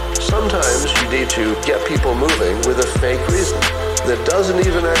 Sometimes you need to get people moving with a fake reason that doesn't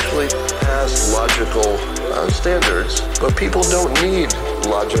even actually pass logical standards, but people don't need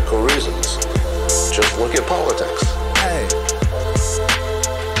logical reasons. Just look at politics. Hey.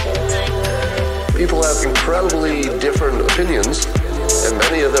 People have incredibly different opinions, and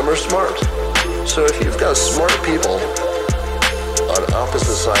many of them are smart. So if you've got smart people on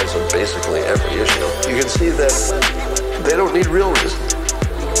opposite sides of basically every issue, you can see that they don't need real reasons.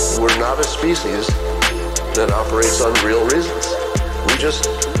 We're not a species that operates on real reasons.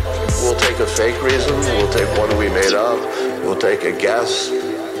 We'll take a fake reason, we'll take one we made up, we'll take a guess,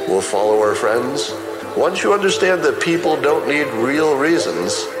 we'll follow our friends. Once you understand that people don't need real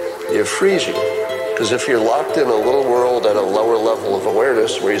reasons, it frees you. Because if you're locked in a little world at a lower level of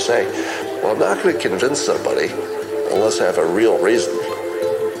awareness where you say, well, I'm not going to convince somebody unless I have a real reason.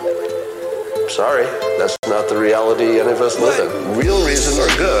 Sorry, that's not the reality any of us live in. Real reasons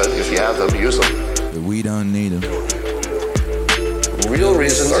are good. If you have them, use them. But we don't need them. Real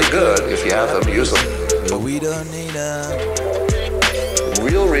reasons are good. If you have them, use them. But we don't need them.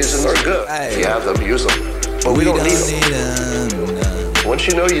 Real reasons are good. If you have them, use them. But we don't need them. No. Once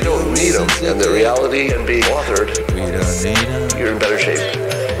you know you don't need them, and the reality can be authored, We don't need them. you're in better shape.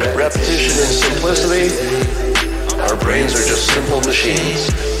 Repetition and simplicity. Our brains are just simple machines.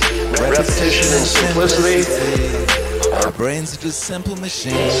 Repetition and simplicity. Our brains are just simple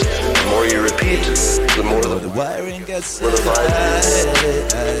machines. The more you repeat, the more The the wiring gets solidified.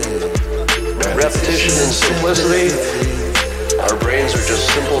 Repetition and simplicity. Our brains are just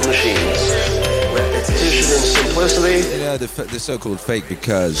simple machines. Repetition and simplicity. You know, the so-called fake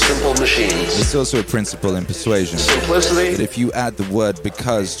because Simple machines. it's also a principle in persuasion. Simplicity. That if you add the word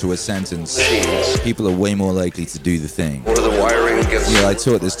because to a sentence, Machines. people are way more likely to do the thing. Or the wiring gets. Yeah, I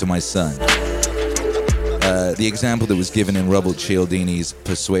taught this to my son. The example that was given in Robert Cialdini's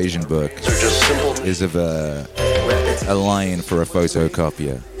persuasion book They're just simple. is of a line for a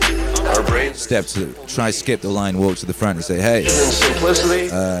photocopier. Our brains. Try skip the line, walk to the front and say, hey, And simplicity.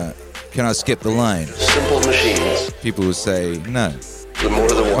 can I skip the line? Simple machines. People will say no. The more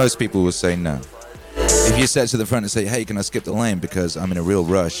the Most people will say no. If you step to the front and say, hey, can I skip the line because I'm in a real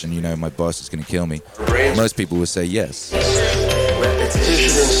rush and, you know, my boss is going to kill me, brains. most people will say yes.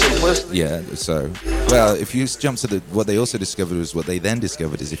 Repetition and simplicity. Yeah, so, well, if you jump to what they also discovered was what they then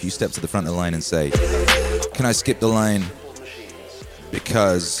discovered is if you step to the front of the line and say, can I skip the line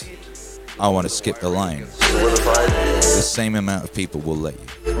because I want to skip the line, Solidified. the same amount of people will let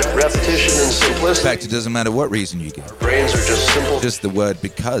you. Repetition and In simplicity. fact, it doesn't matter what reason you give. Brains are just simple. Just the word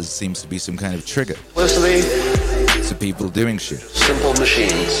because seems to be some kind of trigger. Simplicity. So people doing shit. Simple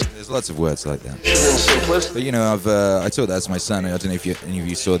machines. There's lots of words like that. And simplicity. But you know, I taught that to my son. I don't know if any of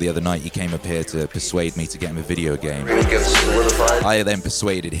you saw the other night. He came up here to persuade me to get him a video game. It gets solidified. I then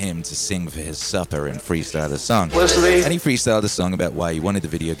persuaded him to sing for his supper and freestyle a song. Simplicity. And he freestyled a song about why he wanted the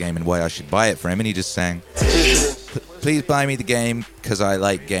video game and why I should buy it for him. And he just sang, "Please buy me the game because I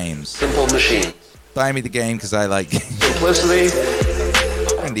like games. Simple machine. Buy me the game because I like games." Simplicity.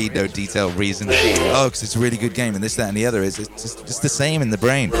 I don't need no detailed reason. Machine. Oh, because it's a really good game and this, that, and the other. It's just the same in the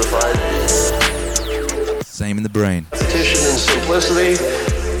brain. Same in the brain. Repetition and simplicity.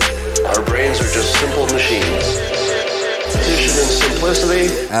 Our brains are just simple machines. Repetition and simplicity.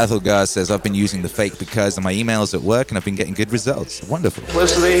 Athelgar says, I've been using the fake because of my emails at work and I've been getting good results. Wonderful.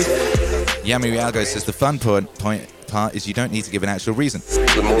 Simplicity. Yami Realgo says, the fun part is you don't need to give an actual reason.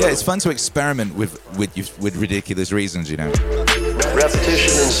 Yeah, it's fun to experiment with ridiculous reasons, you know.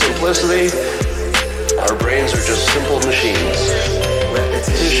 Repetition and simplicity. Our brains are just simple machines.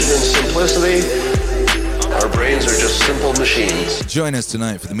 Repetition and simplicity. Our brains are just simple machines. Join us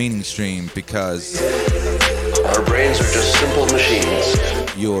tonight for the Meaning Stream because our brains are just simple machines.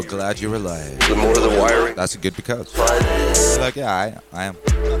 You're glad you're alive. The more the wiring. That's a good because. Fine. Like, yeah, I am.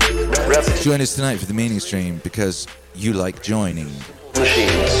 Join us tonight for the Meaning Stream because you like joining.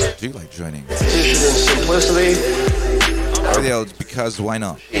 Machines. Do you like joining? Repetition and simplicity. For the old because why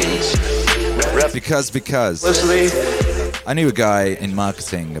not? Because. Simplicity. I knew a guy in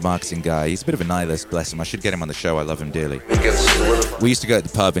marketing, a marketing guy. He's a bit of a nihilist, bless him. I should get him on the show. I love him dearly. We used to go to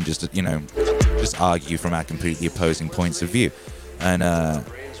the pub and just argue from our completely opposing points of view, and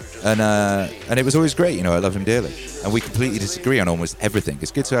it was always great. You know, I love him dearly, and we completely disagree on almost everything.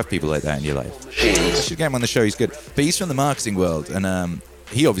 It's good to have people like that in your life. I should get him on the show. He's good, but he's from the marketing world, and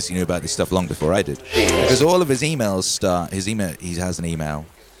he obviously knew about this stuff long before I did, because all of his emails start. He has an email.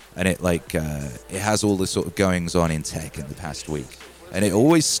 And it has all the sort of goings on in tech in the past week, and it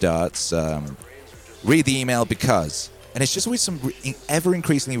always starts read the email because, and it's just always some ever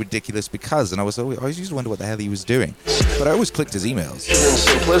increasingly ridiculous because, and I always used to wonder what the hell he was doing, but I always clicked his emails. In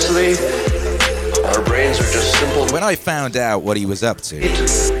simplicity, our brains are just simple. When I found out what he was up to,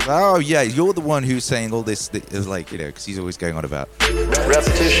 oh yeah, you're the one who's saying all this, because he's always going on about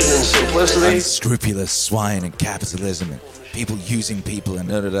repetition and simplicity, unscrupulous swine and capitalism and people using people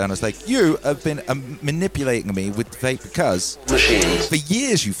and and I was like, you have been manipulating me with fake because machines for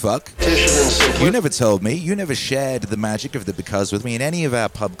years, you fuck. You never told me. You never shared the magic of the because with me in any of our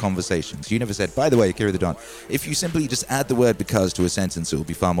pub conversations. You never said, by the way, Akira the Don, if you simply just add the word because to a sentence, it will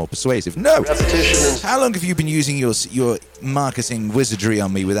be far more persuasive. No. How long have you been using your marketing wizardry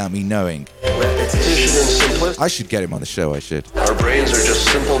on me without me knowing? I should get him on the show. I should. Our brains are just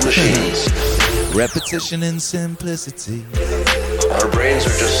simple machines. Repetition and simplicity. Our brains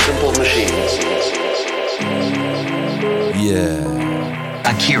are just simple machines. Yeah.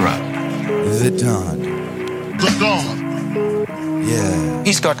 Akira. The Don. The Don. Yeah.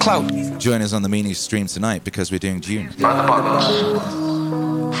 He's got clout. Join us on the Meaning Stream tonight because we're doing June. Are the buttons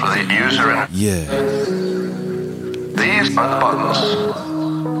for the user. Yeah. These are the buttons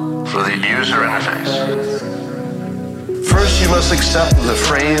for the user interface. First, you must accept the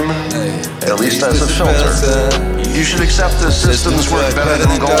frame, at least as a filter. You should accept that systems work better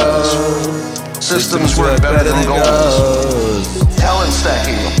than goals. Systems work better than goals. Talent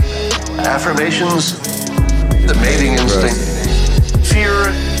stacking. Affirmations. The mating instinct.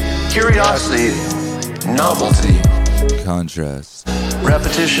 Fear. Curiosity. Novelty. Contrast.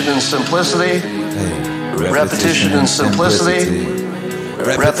 Repetition and simplicity. Repetition and simplicity.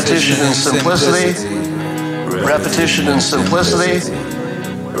 Repetition and simplicity. Repetition and simplicity.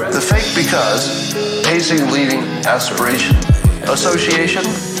 The fake because, pacing leading aspiration, association,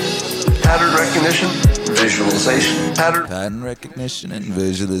 pattern recognition, visualization, pattern recognition and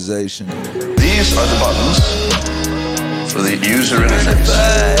visualization. These are the buttons for the user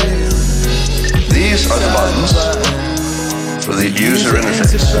interface. These are the buttons for the user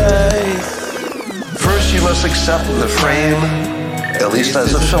interface. First, you must accept the frame, at least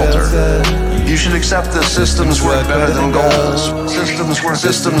as a filter. You should accept that systems work better than goals.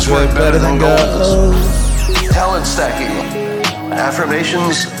 Systems work better than goals. Talent stacking.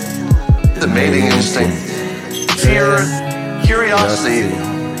 Affirmations. The mating instinct. Fear. Curiosity.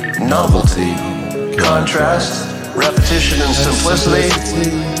 Novelty. Contrast. Repetition and simplicity.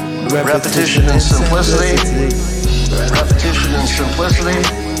 Repetition and simplicity. Repetition and simplicity.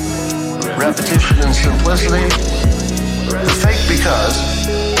 Repetition and simplicity. The fake because,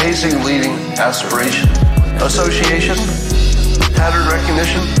 pacing leading aspiration, association, pattern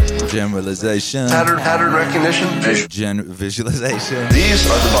recognition, generalization, pattern recognition, visualization. These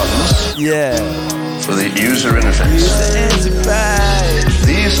are the buttons. Yeah. for the user interface.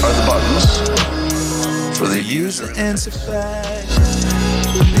 These are the buttons for the user interface.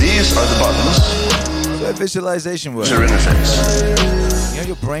 These are the buttons. So visualization works. User interface. You know,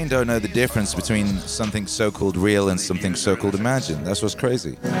 your brain don't know the difference between something so-called real and something so-called imagined. That's what's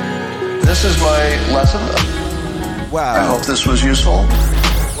crazy. This is my lesson. Wow. I hope this was useful.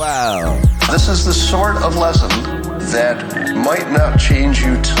 Wow. This is the sort of lesson that might not change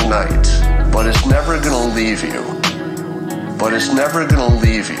you tonight, but it's never going to leave you. But it's never going to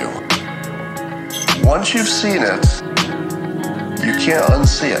leave you. Once you've seen it, you can't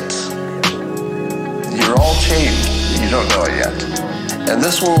unsee it. You're all changed. You don't know it yet. And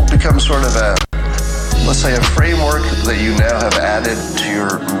this will become sort of a, let's say, a framework that you now have added to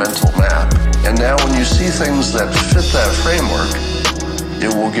your mental map. And now when you see things that fit that framework, it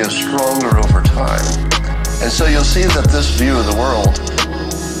will get stronger over time. And so you'll see that this view of the world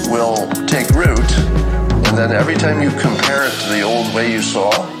will take root, and then every time you compare it to the old way you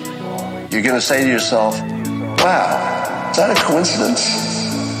saw, you're going to say to yourself, wow, is that a coincidence?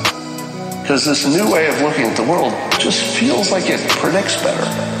 Because this new way of looking at the world just feels like it predicts better.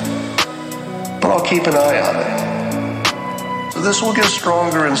 But I'll keep an eye on it. So this will get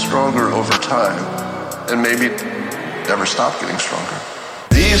stronger and stronger over time, and maybe never stop getting stronger.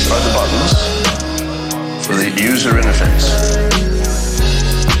 These are the buttons for the user interface.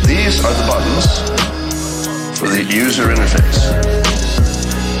 These are the buttons for the user interface.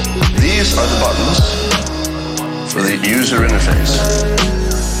 These are the buttons for the user interface.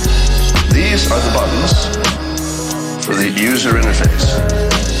 These are the buttons for the user interface.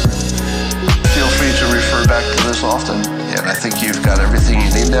 Feel free to refer back to this often, and I think you've got everything you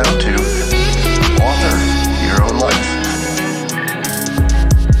need now to author your own life.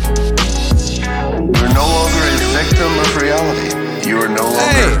 You're no longer a victim of reality. You are no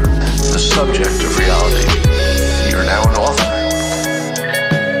longer the subject of reality. You're now an author.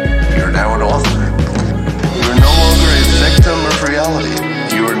 You're now an author. You're no longer a victim of reality.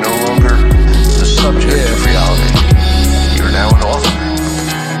 You are no longer the subject of reality. You're now an author.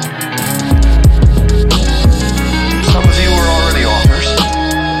 Some of you were already authors,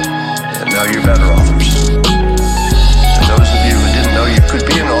 and now you're better authors. And those of you who didn't know you could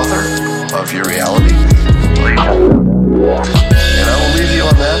be an author of your reality, and I will leave you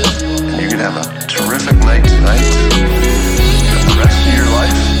on that, and you can have a terrific night tonight. And the rest of your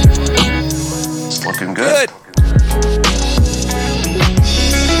life, it's looking good.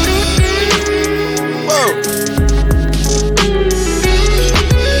 Whoa.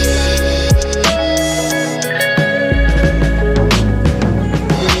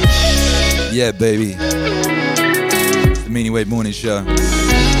 Yeah, baby. It's the Meaningwave Morning Show.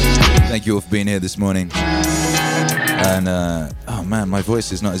 Thank you all for being here this morning. And, oh man, my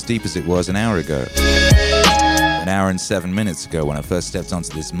voice is not as deep as it was an hour ago. An hour and 7 minutes ago when I first stepped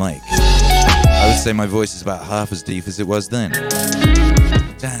onto this mic. I would say my voice is about half as deep as it was then.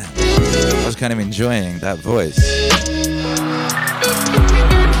 Damn. I was kind of enjoying that voice.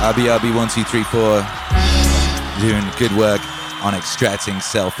 RB123 doing good work on extracting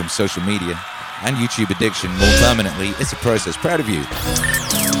self from social media and YouTube addiction more permanently. It's a process. Proud of you.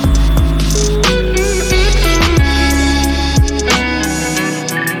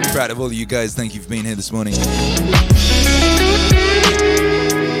 Proud of all of you guys. Thank you for being here this morning.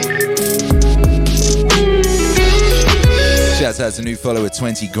 Shouts out to new follower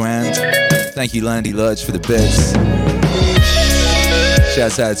 20 grand. Thank you Landy Lodge for the bits.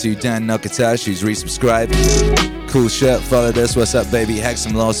 Shouts out to Dan Nakatash who's resubscribed. Cool shirt, followed us. What's up baby? Hack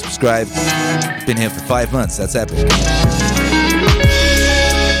some law, subscribe. Been here for 5 months, that's epic.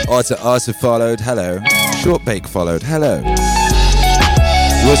 Arta followed, hello. Short Bake followed, hello.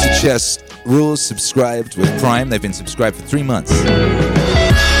 Rosy Chess Rules subscribed with Prime. They've been subscribed for 3 months.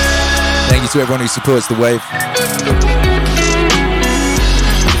 Thank you to everyone who supports the wave.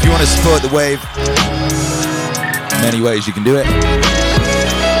 If you want to support the wave, many ways you can do it.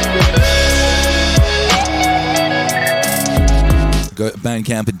 Go to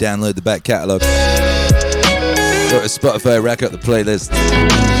Bandcamp and download the back catalogue. Go to Spotify, rack up the playlist.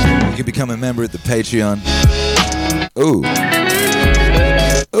 You can become a member of the Patreon. Ooh.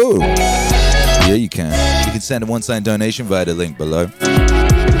 Yeah, you can. You can send a one-time donation via the link below.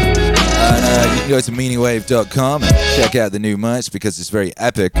 And you can go to meaningwave.com and check out the new merch because it's very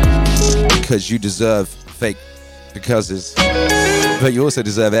epic. Because you deserve fake becauses. But you also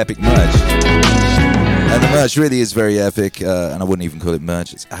deserve epic merch. And the merch really is very epic. And I wouldn't even call it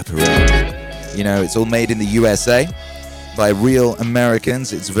merch, it's apparel. You know, it's all made in the USA by real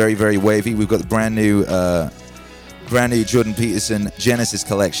Americans. It's very, very wavy. We've got the brand new Jordan Peterson Genesis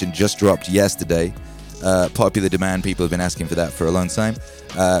collection just dropped yesterday. popular demand. People have been asking for that for a long time.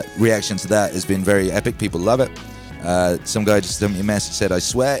 Reaction to that has been very epic. People love it. Some guy just sent me a message, said, I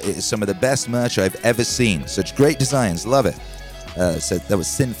swear it is some of the best merch I've ever seen. Such great designs. Love it. So that was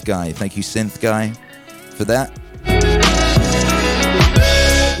Synth Guy. Thank you, Synth Guy, for that.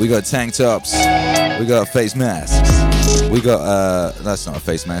 We got tank tops. We got face masks. We got, that's not a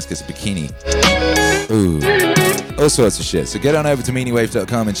face mask, it's a bikini. Ooh, all sorts of shit. So get on over to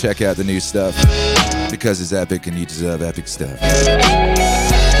meaningwave.com and check out the new stuff, because it's epic and you deserve epic stuff.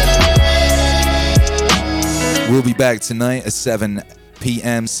 We'll be back tonight at 7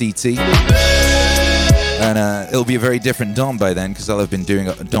 p.m. CT. And it'll be a very different Don by then, because I'll have been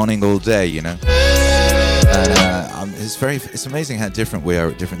donning all day, you know. And it's amazing how different we are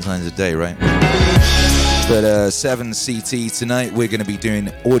at different times of day, right? But 7 CT tonight, we're going to be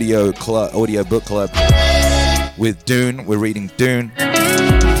doing audio book club with Dune. We're reading Dune,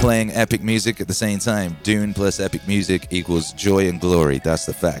 playing epic music at the same time. Dune plus epic music equals joy and glory. That's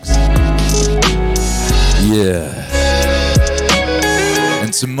the facts. Yeah.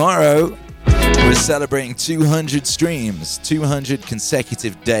 And tomorrow, we're celebrating 200 streams, 200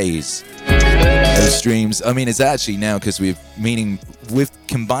 consecutive days of streams. I mean, it's actually now, because with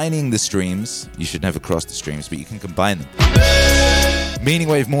combining the streams, you should never cross the streams, but you can combine them.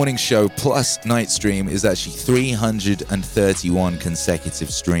 Meaningwave morning show plus night stream is actually 331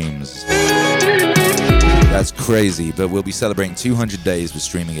 consecutive streams. That's crazy, but we'll be celebrating 200 days with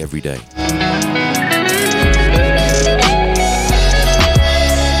streaming every day.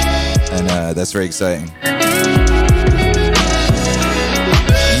 And that's very exciting.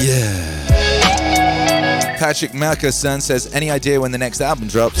 Yeah. Patrick Malkerson says, any idea when the next album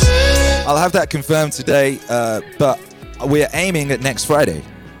drops? I'll have that confirmed today, but we're aiming at next Friday.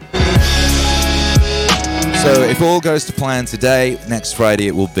 So if all goes to plan today, next Friday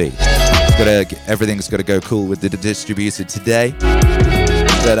it will be. Everything's got to go cool with the distributor today.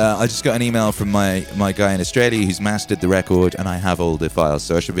 But I just got an email from my guy in Australia who's mastered the record, and I have all the files,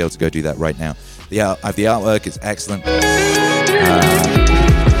 so I should be able to go do that right now. The artwork is excellent.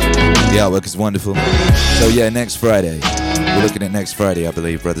 The artwork is wonderful. So yeah, next Friday. We're looking at next Friday, I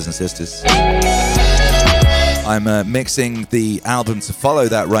believe, brothers and sisters. I'm mixing the album to follow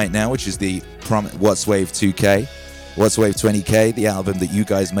that right now, which is the What's Wave 2K, What's Wave 20K, the album that you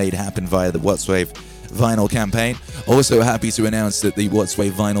guys made happen via the What's Wave vinyl campaign. Also happy to announce that the What's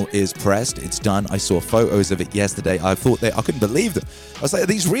Wave vinyl is pressed. It's done. I saw photos of it yesterday. I couldn't believe them. I was like, are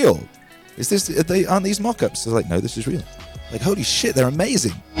these real? Aren't these mock-ups? I was like, no, this is real. Like, holy shit, they're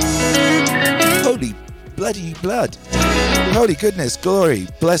amazing. Holy bloody blood. Holy goodness, glory,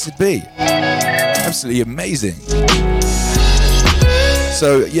 blessed be. Absolutely amazing.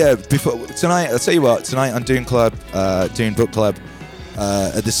 So yeah, before tonight, I'll tell you what, tonight on Dune Book Club,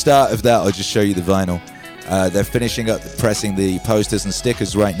 at the start of that, I'll just show you the vinyl. They're finishing up pressing the posters and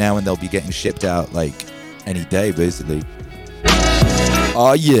stickers right now, and they'll be getting shipped out like any day, basically.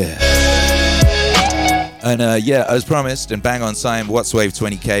 Oh yeah. And yeah, as promised and bang on time, What's Wave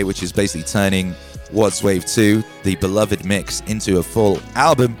 20K, which is basically turning What's Wave 2, the beloved mix, into a full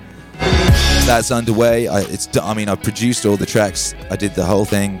album. That's underway. I produced all the tracks. I did the whole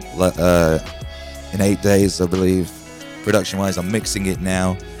thing in 8 days, I believe. Production-wise, I'm mixing it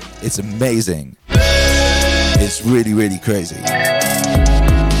now. It's amazing. It's really, really crazy. I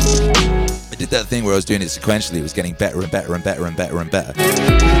did that thing where I was doing it sequentially. It was getting better and better and better and better and better.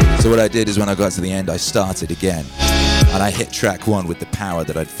 So what I did is when I got to the end, I started again. And I hit track 1 with the power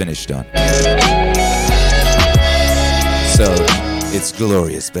that I'd finished on. So it's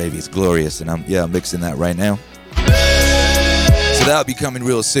glorious, baby. It's glorious. And I'm mixing that right now. So that'll be coming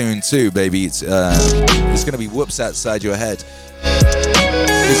real soon too, baby. It's going to be whoops outside your head.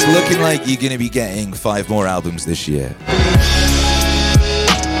 It's looking like you're going to be getting 5 more albums this year.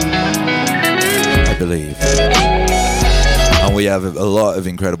 I believe. And we have a lot of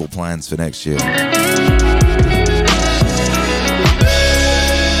incredible plans for next year.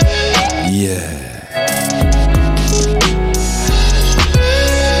 Yeah.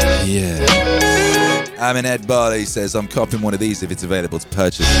 Ed Barley says, I'm copying one of these if it's available to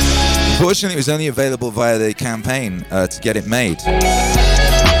purchase. Unfortunately, it was only available via the campaign to get it made.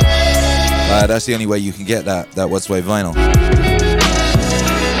 That's the only way you can get that What's Wave vinyl.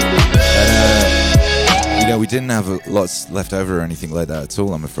 And, we didn't have lots left over or anything like that at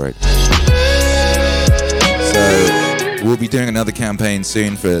all, I'm afraid. So we'll be doing another campaign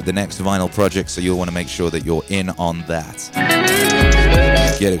soon for the next vinyl project, so you'll want to make sure that you're in on that.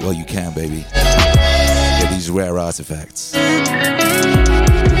 Get it while you can, baby. Get these rare artifacts.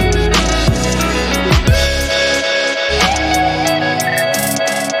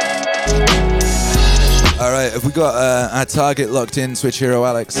 All right, have we got our target locked in, Switch Hero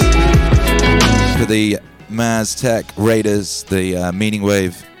Alex, for the Maz Tech Raiders, the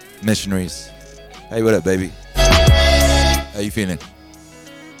Meaningwave missionaries? Hey, what up, baby? How you feeling?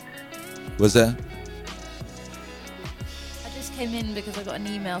 What's that? I just came in because I got an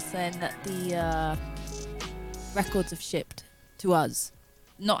email saying that the records have shipped to us.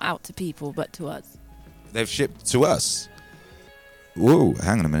 Not out to people, but to us. They've shipped to us. Whoa,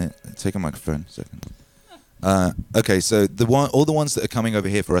 hang on a minute. Take a microphone a second. Okay, so all the ones that are coming over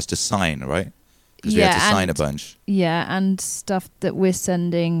here for us to sign, right? Because we have to sign a bunch. Yeah, and stuff that we're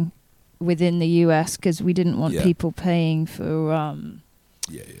sending within the US because we didn't want people paying for...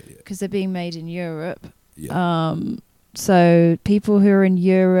 because they're being made in Europe. Yeah. So people who are in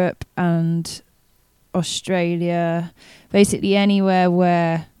Europe and Australia, basically anywhere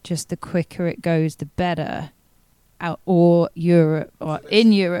where just the quicker it goes, the better. Or Europe, or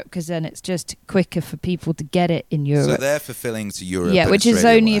in Europe, because then it's just quicker for people to get it in Europe. So they're fulfilling to Europe. Yeah, which is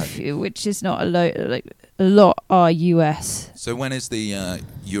only a few, which is not a lot. Like a lot are US. So when is the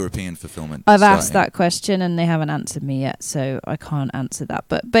European fulfillment? I've asked that question and they haven't answered me yet, so I can't answer that.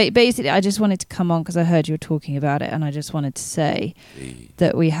 But basically, I just wanted to come on because I heard you were talking about it, and I just wanted to say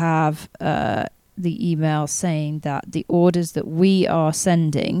that we have the email saying that the orders that we are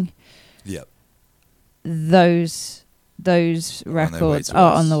sending. Yep. Those records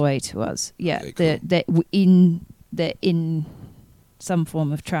are on the way to us. Yeah, okay, cool. they're in some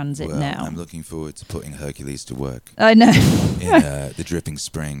form of transit now. I'm looking forward to putting Hercules to work. I know. In the Dripping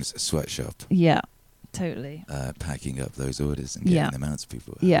Springs sweatshop. Yeah, totally. Packing up those orders and getting them out to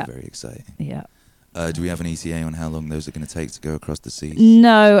people. Yeah. Very exciting. Yeah. Do we have an ETA on how long those are going to take to go across the seas?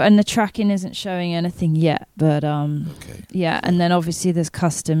 No, and the tracking isn't showing anything yet. But yeah, and then obviously there's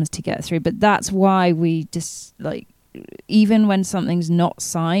customs to get through. But that's why we just even when something's not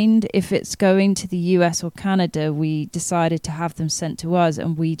signed, if it's going to the US or Canada, we decided to have them sent to us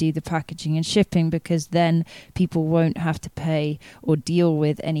and we do the packaging and shipping, because then people won't have to pay or deal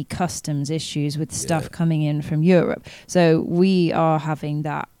with any customs issues with stuff coming in from Europe. So we are having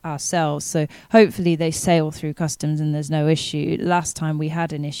that ourselves. So hopefully they sail through customs and there's no issue. Last time we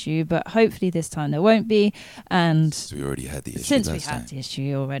had an issue, but hopefully this time there won't be. And so we already had the issue. Since we had the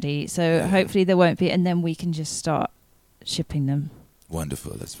issue already. So hopefully there won't be, and then we can just start shipping them.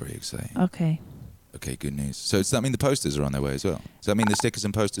 Wonderful. That's very exciting. Okay, good news. So does that mean the posters are on their way as well? Does that mean the stickers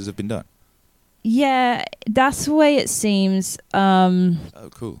and posters have been done? Yeah, that's the way it seems. Oh,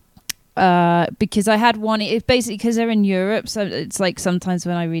 cool. Because I had one, it's basically because they're in Europe, so it's like sometimes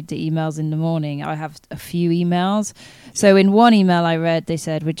when I read the emails in the morning, I have a few emails. So in one email I read, they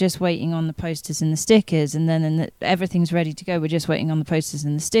said, we're just waiting on the posters and the stickers, and then everything's ready to go, we're just waiting on the posters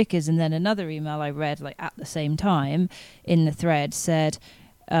and the stickers. And then another email I read at the same time in the thread said,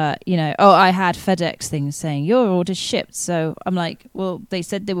 I had FedEx things saying your order's shipped. So I'm like, well, they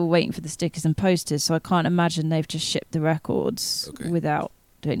said they were waiting for the stickers and posters, so I can't imagine they've just shipped the records without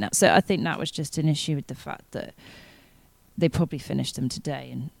doing that. So I think that was just an issue with the fact that they probably finished them today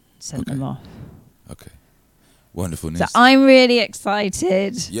and sent them off. Okay. Wonderful news. So I'm really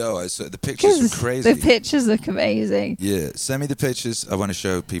excited. Yo, I saw the pictures were crazy. The pictures look amazing. Yeah, send me the pictures. I want to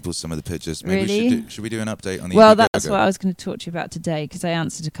show people some of the pictures. Maybe really? Should we do an update on the Well, that's what I was going to talk to you about today, because I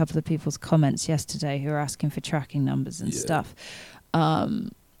answered a couple of people's comments yesterday who were asking for tracking numbers and stuff.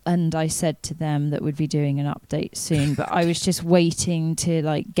 And I said to them that we'd be doing an update soon, but I was just waiting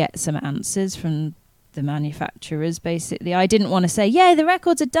to get some answers from the manufacturers. Basically, I didn't want to say, "Yeah, the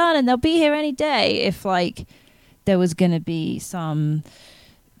records are done and they'll be here any day," if there was going to be some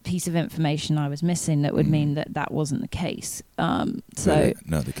piece of information I was missing that would mean that wasn't the case. So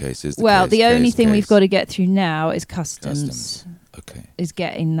no, the case is. The only thing we've got to get through now is customs. Okay. Is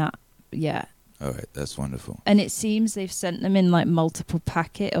getting that. Yeah. All right, that's wonderful. And it seems they've sent them in multiple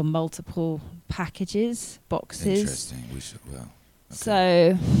packages, boxes. Interesting. We should. Well. Okay.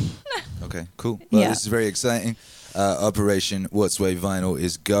 So. Okay. Cool. Well, this is very exciting. Operation What's Way Vinyl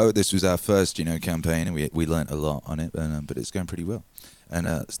is go. This was our first, campaign, and we learnt a lot on it, but it's going pretty well. And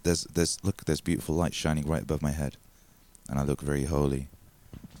there's beautiful light shining right above my head, and I look very holy,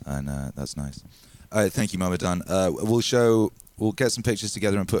 and that's nice. All right, thank you, Mama Dunn. We'll get some pictures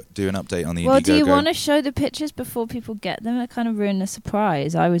together and do an update on the Indiegogo. Well, do you want to show the pictures before people get them? It kind of ruined the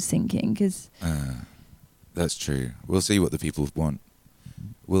surprise, I was thinking, because... That's true. We'll see what the people want.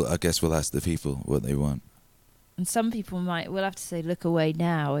 I guess we'll ask the people what they want. And some people we'll have to say, look away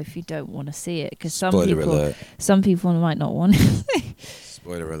now if you don't want to see it, because some people might not want to.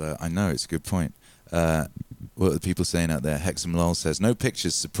 Spoiler alert. I know, it's a good point. What are the people saying out there? Hexam Lol says, no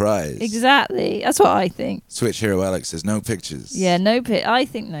pictures, surprise. Exactly. That's what I think. Switch Hero Alex says, no pictures. Yeah, I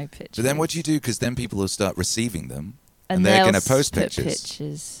think no pictures. But then what do you do? Because then people will start receiving them. And they're going to post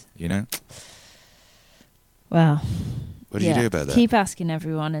pictures. You know? Well. What do you do about that? Keep asking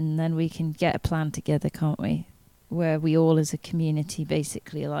everyone, and then we can get a plan together, can't we? Where we all as a community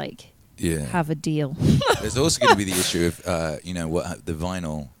basically have a deal. There's also going to be the issue of, the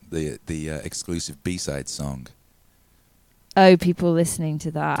vinyl, the exclusive B-side song. Oh, people listening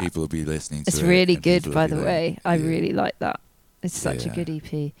to that. People will be listening to it. It's really good, by the way. I really like that. It's such a good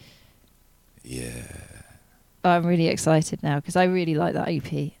EP. Yeah. I'm really excited now because I really like that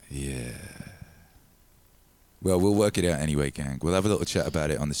EP. Yeah. Well, we'll work it out anyway, gang. We'll have a little chat about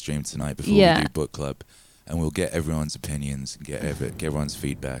it on the stream tonight before we do book club, and we'll get everyone's opinions and get everyone's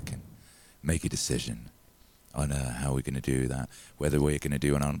feedback and make a decision on how we're going to do that. Whether we're going to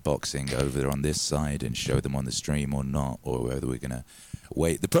do an unboxing over on this side and show them on the stream or not, or whether we're going to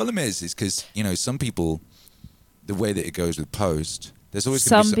wait. The problem is because, some people, the way that it goes with post, there's always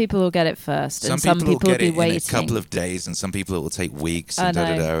going to be some people will get it first, and some people will get be it waiting in a couple of days, and some people it will take weeks. And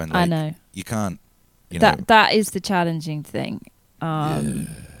I know. You can't. That is the challenging thing. And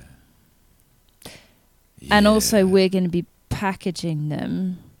also we're going to be packaging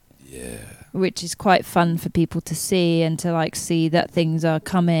them. Yeah. Which is quite fun for people to see and to see that things are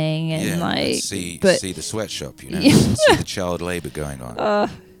coming and see the sweatshop, see the child labor going on.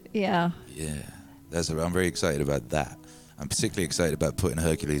 Yeah. Yeah. I'm very excited about that. I'm particularly excited about putting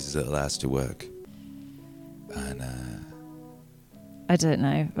Hercules' little ass to work. And I don't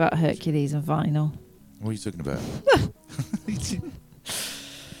know about Hercules and vinyl. What are you talking about?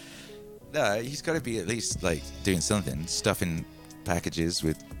 No, he's got to be at least doing something, stuffing packages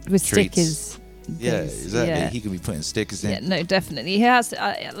with treats. Stickers. Yeah, exactly. Yeah. He could be putting stickers in. Yeah, no, definitely. He has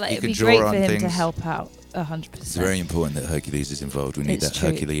to. It'd be great for him to help out 100%. It's very important that Hercules is involved. We need that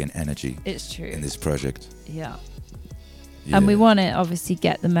Herculean energy. It's true. In this project. Yeah. And we want to obviously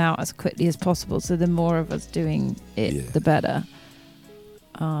get them out as quickly as possible. So the more of us doing it, the better.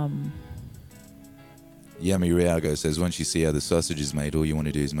 Yummy Riago says, once you see how the sausage is made, all you want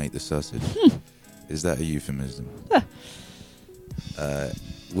to do is make the sausage. Is that a euphemism?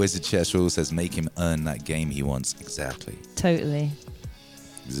 Wizard Chess Rule says, make him earn that game he wants. Exactly. Totally.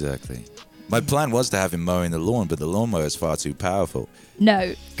 Exactly. My plan was to have him mowing the lawn, but the lawnmower is far too powerful.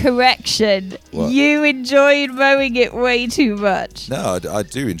 No, correction. What? You enjoyed mowing it way too much. No, I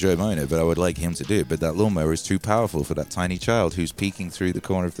do enjoy mowing it, but I would like him to do it. But that lawnmower is too powerful for that tiny child who's peeking through the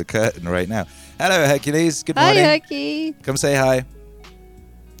corner of the curtain right now. Hello, Hercules. Good morning. Hi, Herky. Come say hi.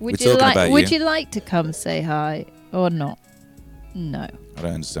 Would you like to come say hi or not? No. I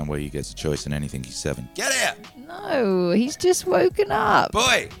don't understand why he gets a choice in anything. He's 7. Get here! No, he's just woken up.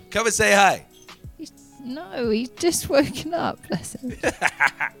 Boy, come and say hi. He's just woken up. Bless him.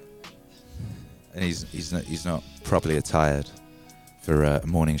 And he's not properly attired for a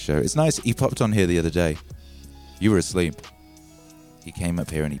morning show. It's nice. He popped on here the other day. You were asleep. He came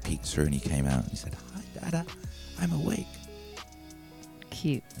up here and he peeked through and he came out and he said, "Hi, Dada. I'm awake."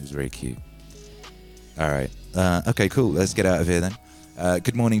 Cute. It was very cute. All right. Okay, cool. Let's get out of here then.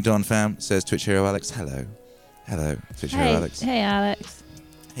 Good morning, Don Fam, says Twitch Hero Alex. Hello. Hello, Twitch Hero Alex. Hey, Alex.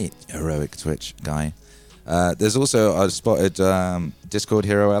 Hey, heroic Twitch guy. There's also, I spotted Discord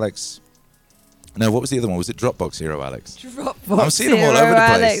Hero Alex. No, what was the other one? Was it Dropbox Hero Alex? Dropbox I'm seeing them all over the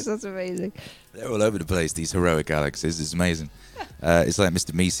place. Alex, that's amazing. They're all over the place, these heroic Alexes. It's amazing. It's like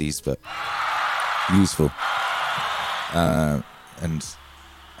Mr. Mises, but useful. And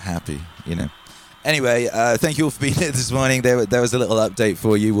happy, Anyway, thank you all for being here this morning. There was a little update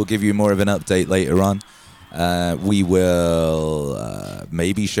for you. We'll give you more of an update later on. We will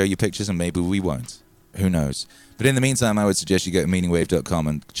maybe show you pictures and maybe we won't. Who knows? But in the meantime, I would suggest you go to meaningwave.com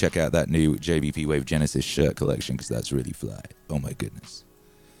and check out that new JBP Wave Genesis shirt collection because that's really fly. Oh my goodness.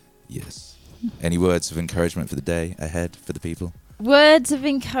 Yes. Any words of encouragement for the day ahead for the people? Words of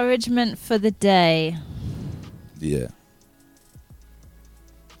encouragement for the day. Yeah.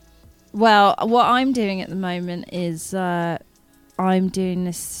 Well, what I'm doing at the moment is I'm doing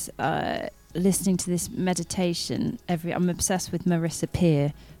this, listening to this meditation. I'm obsessed with Marissa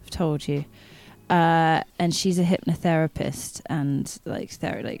Peer, I've told you. And she's a hypnotherapist and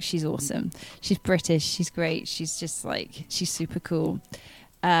she's awesome. She's British. She's great. She's just she's super cool.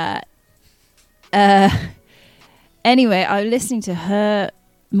 Anyway, I'm listening to her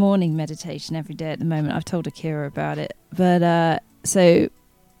morning meditation every day at the moment. I've told Akira about it. But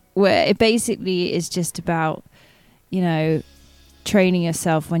where it basically is just about, training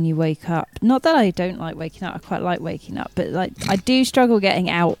yourself when you wake up. Not that I don't like waking up. I quite like waking up, but like I do struggle getting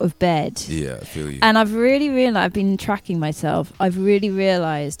out of bed. Yeah, I feel you. And I've really realized, I've been tracking myself. I've really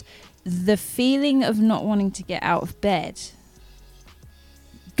realized the feeling of not wanting to get out of bed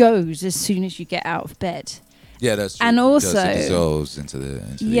goes as soon as you get out of bed. Yeah, that's true. And also, it dissolves into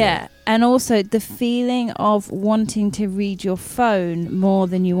the yeah, and also the feeling of wanting to read your phone more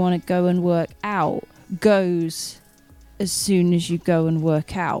than you want to go and work out goes as soon as you go and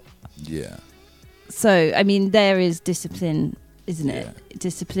work out. Yeah. So, I mean, there is discipline, isn't it?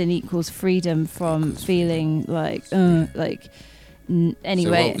 Discipline equals freedom from feeling like,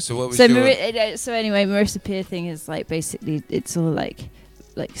 anyway. So anyway, Marissa Peer thing is like basically it's all like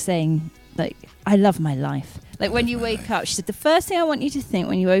saying like I love my life. Like when you wake up, she said the first thing I want you to think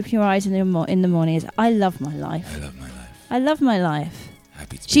when you open your eyes in the morning is I love my life. I love my life. I love my life.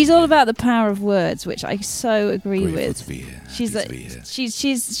 Happy to She's be all here. about the power of words, which I so agree Grateful with. to be here. She's Happy like to be here.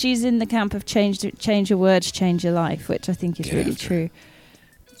 she's in the camp of change your words, change your life, which I think is Get really after true.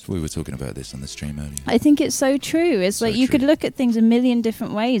 So we were talking about this on the stream earlier. I think it's so true. It's So like you true. could look at things a million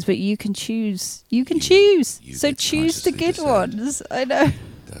different ways, but you can choose. You can choose. you So get choose the consciously good decide. ones. I know.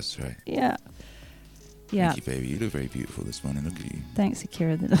 That's right. Yeah. Yeah. Thank you, baby. You look very beautiful this morning. Look at you. Thanks,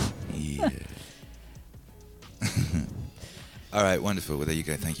 Akira. Yeah. All right, wonderful. Well, there you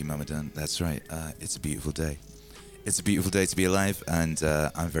go. Thank you, Mama Dunn. That's right. It's a beautiful day. It's a beautiful day to be alive, and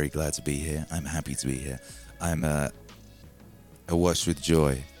I'm very glad to be here. I'm happy to be here. I'm awash with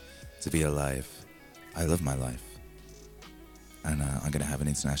joy to be alive. I love my life. And I'm going to have an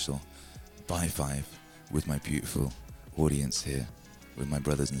international by-five with my beautiful audience here, with my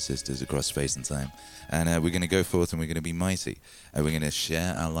brothers and sisters across space and time. And we're going to go forth and we're going to be mighty. And we're going to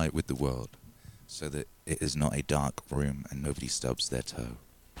share our light with the world so that it is not a dark room and nobody stubs their toe.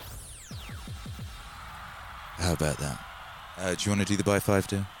 How about that? Do you want to do the by-five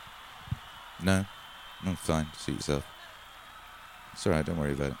too? No? No, fine. Suit yourself. It's all right. Don't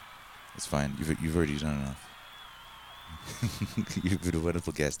worry about it. It's fine. You've already done enough. You've been a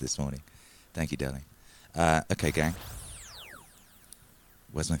wonderful guest this morning. Thank you, darling. Okay, gang.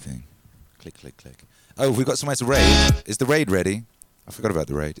 Where's my thing? Click, click, click. Oh, we've got somewhere to raid. Is the raid ready? I forgot about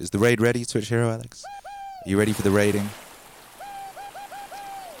the raid. Is the raid ready, Twitch Hero Alex? Are you ready for the raiding?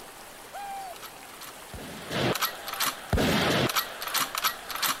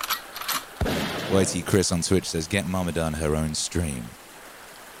 YT Chris on Twitch says, get Mama Dunn her own stream.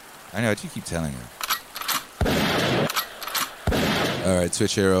 I know, I do keep telling her. Alright,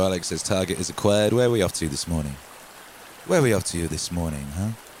 Twitch Hero Alex says, target is acquired. Where are we off to this morning? Where are we off to this morning,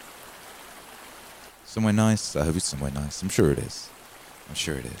 huh? Somewhere nice? I hope it's somewhere nice. I'm sure it is. I'm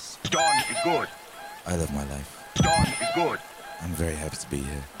sure it is. Dawn is good. I love my life. Dawn is good. I'm very happy to be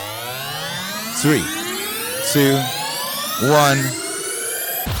here. 3, 2, 1.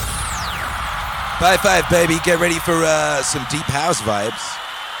 Bye five, baby. Get ready for some deep house vibes.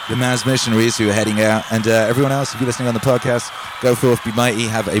 The Maz Missionaries who are heading out. And everyone else, if you're listening on the podcast, go forth, be mighty,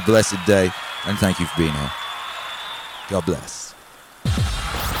 have a blessed day. And thank you for being here. God bless.